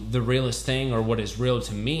people the realest thing or what is real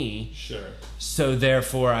to me. Sure. So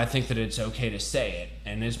therefore, I think that it's okay to say it.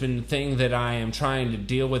 And it's been the thing that I am trying to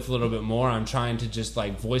deal with a little bit more. I'm trying to just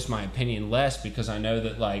like voice my opinion less, because I know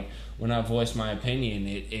that like when I voice my opinion,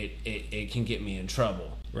 it can get me in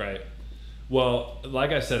trouble. Right. Well, like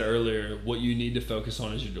I said earlier, what you need to focus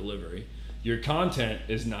on is your delivery. Your content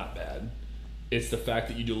is not bad. It's the fact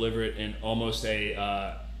that you deliver it in almost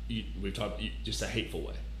just a hateful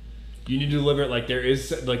way. You need to deliver it like there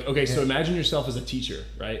is like, okay, so imagine yourself as a teacher,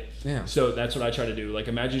 right? Yeah. So that's what I try to do. Like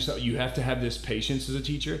imagine yourself, you have to have this patience as a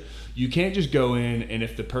teacher. You can't just go in and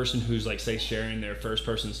if the person who's like, say, sharing their first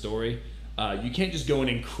person story, you can't just go in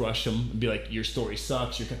and crush them and be like, your story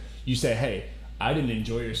sucks. You say, hey, I didn't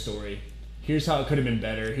enjoy your story. Here's how it could have been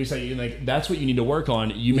better. Here's how you like. That's what you need to work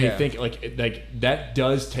on. You may think like that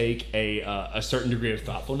does take a certain degree of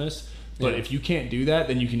thoughtfulness. But if you can't do that,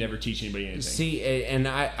 then you can never teach anybody anything. See, and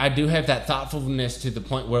I do have that thoughtfulness to the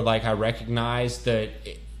point where, like, I recognize that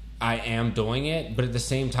I am doing it. But at the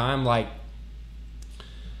same time, like,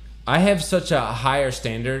 I have such a higher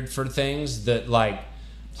standard for things that, like,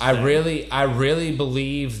 I really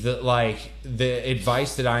believe that, like, the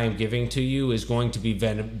advice that I am giving to you is going to be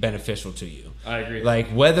beneficial to you. I agree. Like,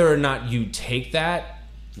 whether or not you take that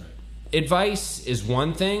advice is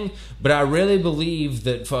one thing, but I really believe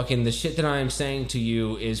that fucking the shit that I am saying to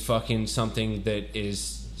you is fucking something that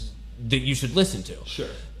you should listen to. Sure.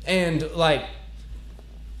 And like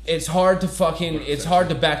it's hard to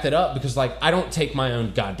back that up because like I don't take my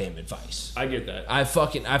own goddamn advice. I get that. I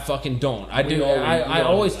fucking don't.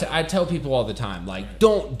 I tell people all the time, like,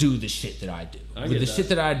 don't do the shit that I do. Shit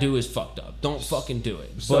that I do is fucked up. Don't fucking do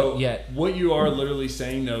it. So what you are literally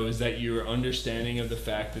saying though is that you're understanding of the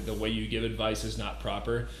fact that the way you give advice is not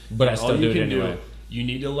proper. But I still do it anyway. You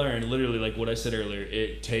need to learn, literally, like what I said earlier.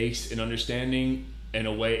 It takes an understanding and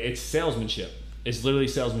a way. It's salesmanship. It's literally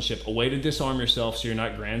salesmanship. A way to disarm yourself so you're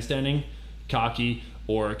not grandstanding, cocky,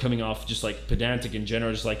 or coming off just like pedantic in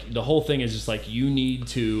general. Just like the whole thing is just like you need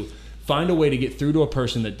to find a way to get through to a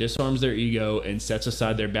person that disarms their ego and sets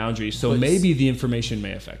aside their boundaries. So maybe the information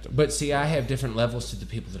may affect them. But see, I have different levels to the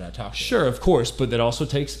people that I talk to. Sure, of course, but that also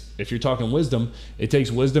takes, if you're talking wisdom, it takes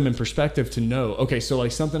wisdom and perspective to know, okay, so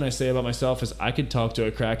like something I say about myself is I could talk to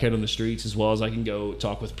a crackhead on the streets as well as I can go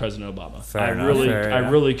talk with President Obama. I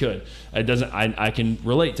really could. It doesn't, I can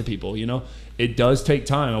relate to people, you know? It does take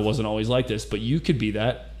time. I wasn't always like this, but you could be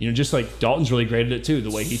that. You know, just like Dalton's really great at it too,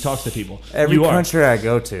 the way he talks to people. Every country I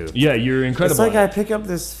go to. Yeah, you're incredible. It's like I pick up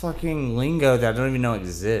this fucking lingo that I don't even know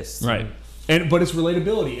exists. Right. But it's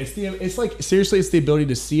relatability. It's like seriously, it's the ability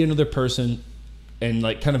to see another person and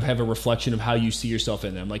like kind of have a reflection of how you see yourself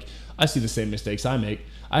in them. Like I see the same mistakes I make.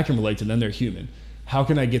 I can relate to them. They're human. How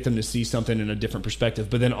can I get them to see something in a different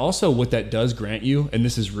perspective? But then also what that does grant you, and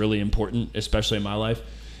this is really important, especially in my life,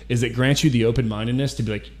 is it grants you the open-mindedness to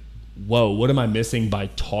be like, whoa, what am I missing by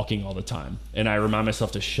talking all the time? And I remind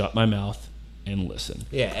myself to shut my mouth and listen.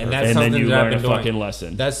 Yeah, and that's something then you that learn I've been a fucking doing.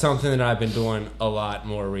 lesson. That's something that I've been doing a lot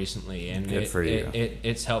more recently, and Good for you.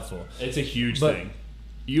 It's helpful. It's a huge thing.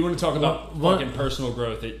 You want to talk about fucking personal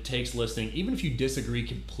growth? It takes listening, even if you disagree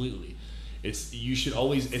completely. You should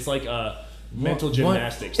always. It's like mental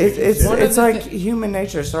gymnastics. It's like human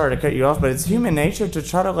nature. Sorry to cut you off, but it's human nature to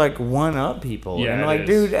try to like one up people. Yeah, and like,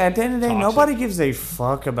 dude, at the end of the day, nobody gives a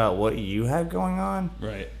fuck about what you have going on.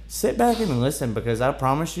 Right. Sit back and listen, because I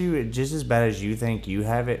promise you, just as bad as you think you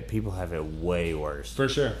have it, people have it way worse. For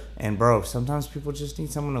sure. And bro, sometimes people just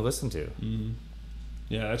need someone to listen to. Mm-hmm.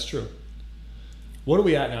 Yeah, that's true. What are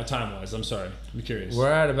we at now, time-wise? I'm sorry. I'm curious.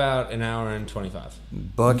 We're at about an hour and 25.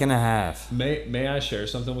 Buck and a half. May I share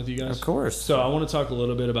something with you guys? Of course. So I want to talk a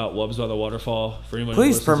little bit about Wubbs by the Waterfall. For anyone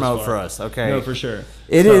Please who promote for us, okay? No, for sure.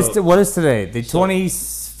 What is today? The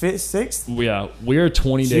 26th? Yeah, we are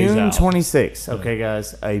 20 days out. June 26th. Okay,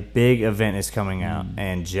 guys. A big event is coming out.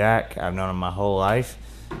 And Jack, I've known him my whole life.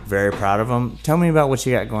 Very proud of him. Tell me about what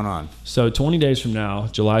you got going on. So 20 days from now,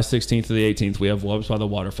 July 16th to the 18th, we have Wubbs by the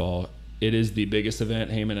Waterfall. It is the biggest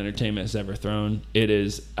event Heyman Entertainment has ever thrown. It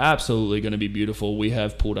is absolutely going to be beautiful. We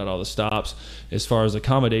have pulled out all the stops as far as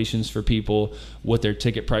accommodations for people, what their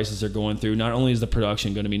ticket prices are going through. Not only is the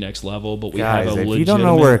production going to be next level, but we have a legitimate... if you don't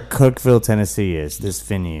know where Cookeville, Tennessee is, this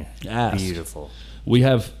venue, beautiful. We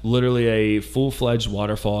have literally a full-fledged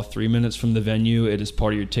waterfall 3 minutes from the venue. It is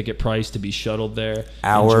part of your ticket price to be shuttled there.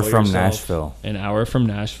 Hour from Nashville. An hour from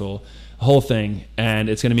Nashville. Whole thing, and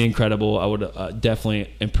it's going to be incredible. I would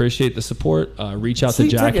definitely appreciate the support. Reach out to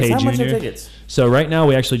Jack Hay Jr. How much are tickets? So right now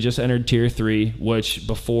we actually just entered Tier 3, which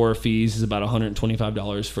before fees is about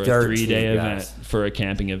 $125 for a 3-day event, for a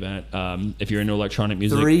camping event. If you're into electronic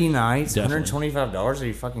music. 3 nights, $125? Are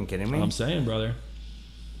you fucking kidding me? I'm saying, brother.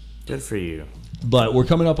 Good for you. But we're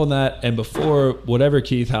coming up on that, and before whatever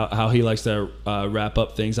Keith, how he likes to wrap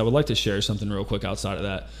up things, I would like to share something real quick outside of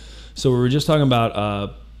that. So we were just talking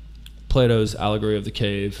about Plato's Allegory of the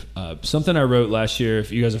Cave. Something I wrote last year,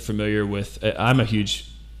 if you guys are familiar with, I'm a huge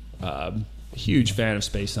fan of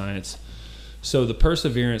space science. So the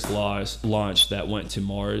Perseverance launch that went to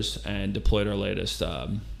Mars and deployed our latest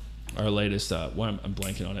I'm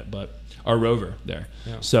blanking on it, but our rover there.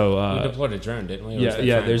 Yeah. So we deployed a drone, didn't we?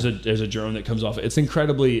 Yeah. There's a drone that comes off. It's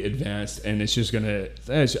incredibly advanced, and it's just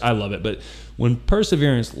I love it. But when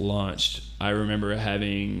Perseverance launched, I remember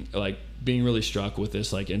being really struck with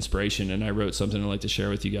this inspiration, and I wrote something I'd like to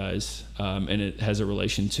share with you guys, and it has a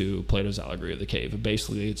relation to Plato's Allegory of the Cave.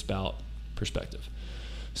 Basically, it's about perspective.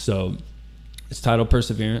 So it's titled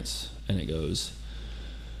Perseverance, and it goes,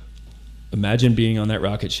 imagine being on that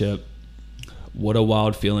rocket ship. What a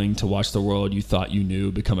wild feeling to watch the world you thought you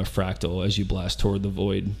knew become a fractal as you blast toward the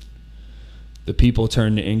void. The people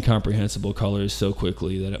turn to incomprehensible colors so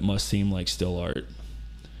quickly that it must seem like still art.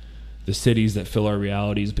 The cities that fill our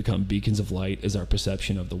realities become beacons of light as our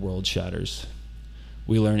perception of the world shatters.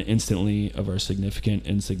 We learn instantly of our significant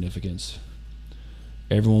insignificance.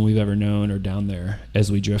 Everyone we've ever known are down there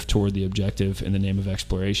as we drift toward the objective in the name of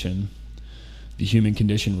exploration. The human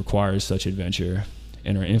condition requires such adventure,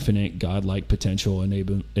 and our infinite godlike potential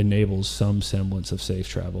enables some semblance of safe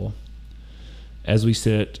travel. As we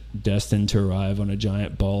sit, destined to arrive on a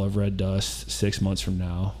giant ball of red dust 6 months from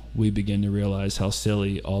now, we begin to realize how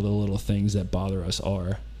silly all the little things that bother us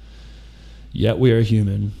are. Yet we are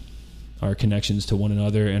human. Our connections to one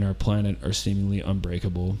another and our planet are seemingly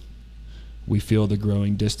unbreakable. We feel the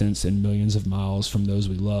growing distance in millions of miles from those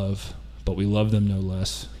we love, but we love them no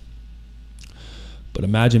less. But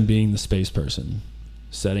imagine being the space person,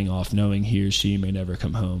 setting off knowing he or she may never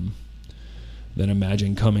come home. Then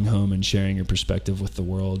imagine coming home and sharing your perspective with the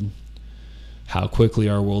world. How quickly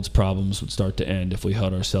our world's problems would start to end if we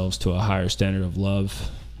held ourselves to a higher standard of love,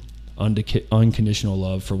 unconditional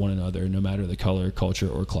love for one another, no matter the color, culture,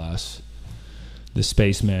 or class. The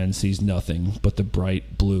spaceman sees nothing but the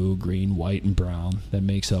bright blue, green, white, and brown that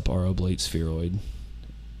makes up our oblate spheroid.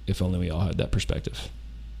 If only we all had that perspective.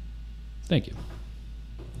 Thank you.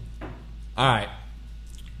 All right.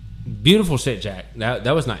 Beautiful shit, Jack.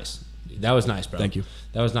 That was nice. That was nice, bro. Thank you.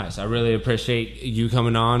 That was nice. I really appreciate you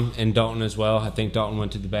coming on, and Dalton as well. I think Dalton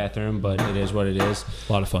went to the bathroom, but it is what it is.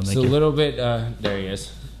 A lot of fun. Thank you. you. A little bit. There he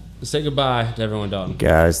is. Say goodbye to everyone, Dalton.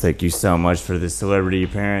 Guys, thank you so much for the celebrity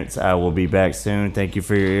appearance. I will be back soon. Thank you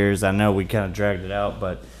for your ears. I know we kind of dragged it out,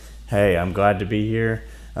 but hey, I'm glad to be here.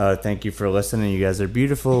 Thank you for listening. You guys are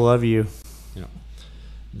beautiful. Love you.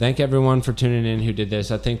 Thank everyone for tuning in who did this.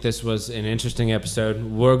 I think this was an interesting episode.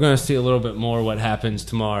 We're going to see a little bit more what happens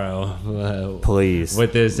tomorrow. Please.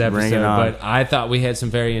 With this Bring it episode. on. But I thought we had some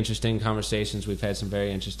very interesting conversations. We've had some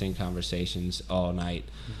very interesting conversations all night.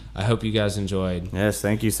 I hope you guys enjoyed. Yes,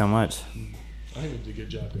 thank you so much. I think we did a good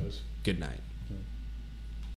job, guys. Good night.